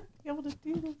 Be able to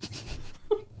do this.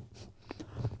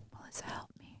 Melissa, help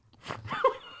me.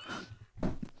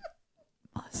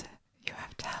 Melissa, you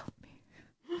have to help me.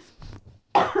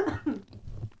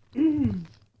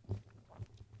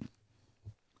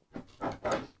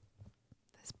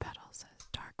 This pedal says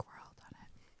Dark World on it.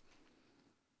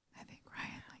 I think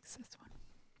Ryan likes this one.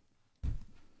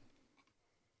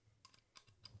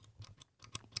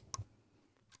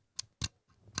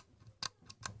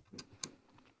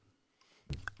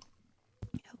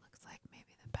 It looks like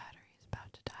maybe the battery is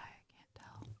about to die. I can't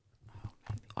tell. Oh,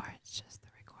 maybe. Or it's just the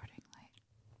recording light.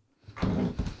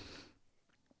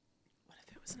 What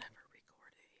if it was never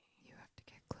recording? You have to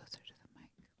get closer to the mic.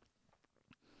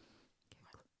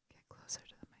 Get closer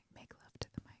to the mic. Make love to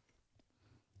the mic.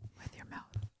 With your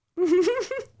mouth. I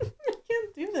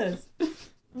can't do this.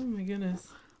 Oh my goodness.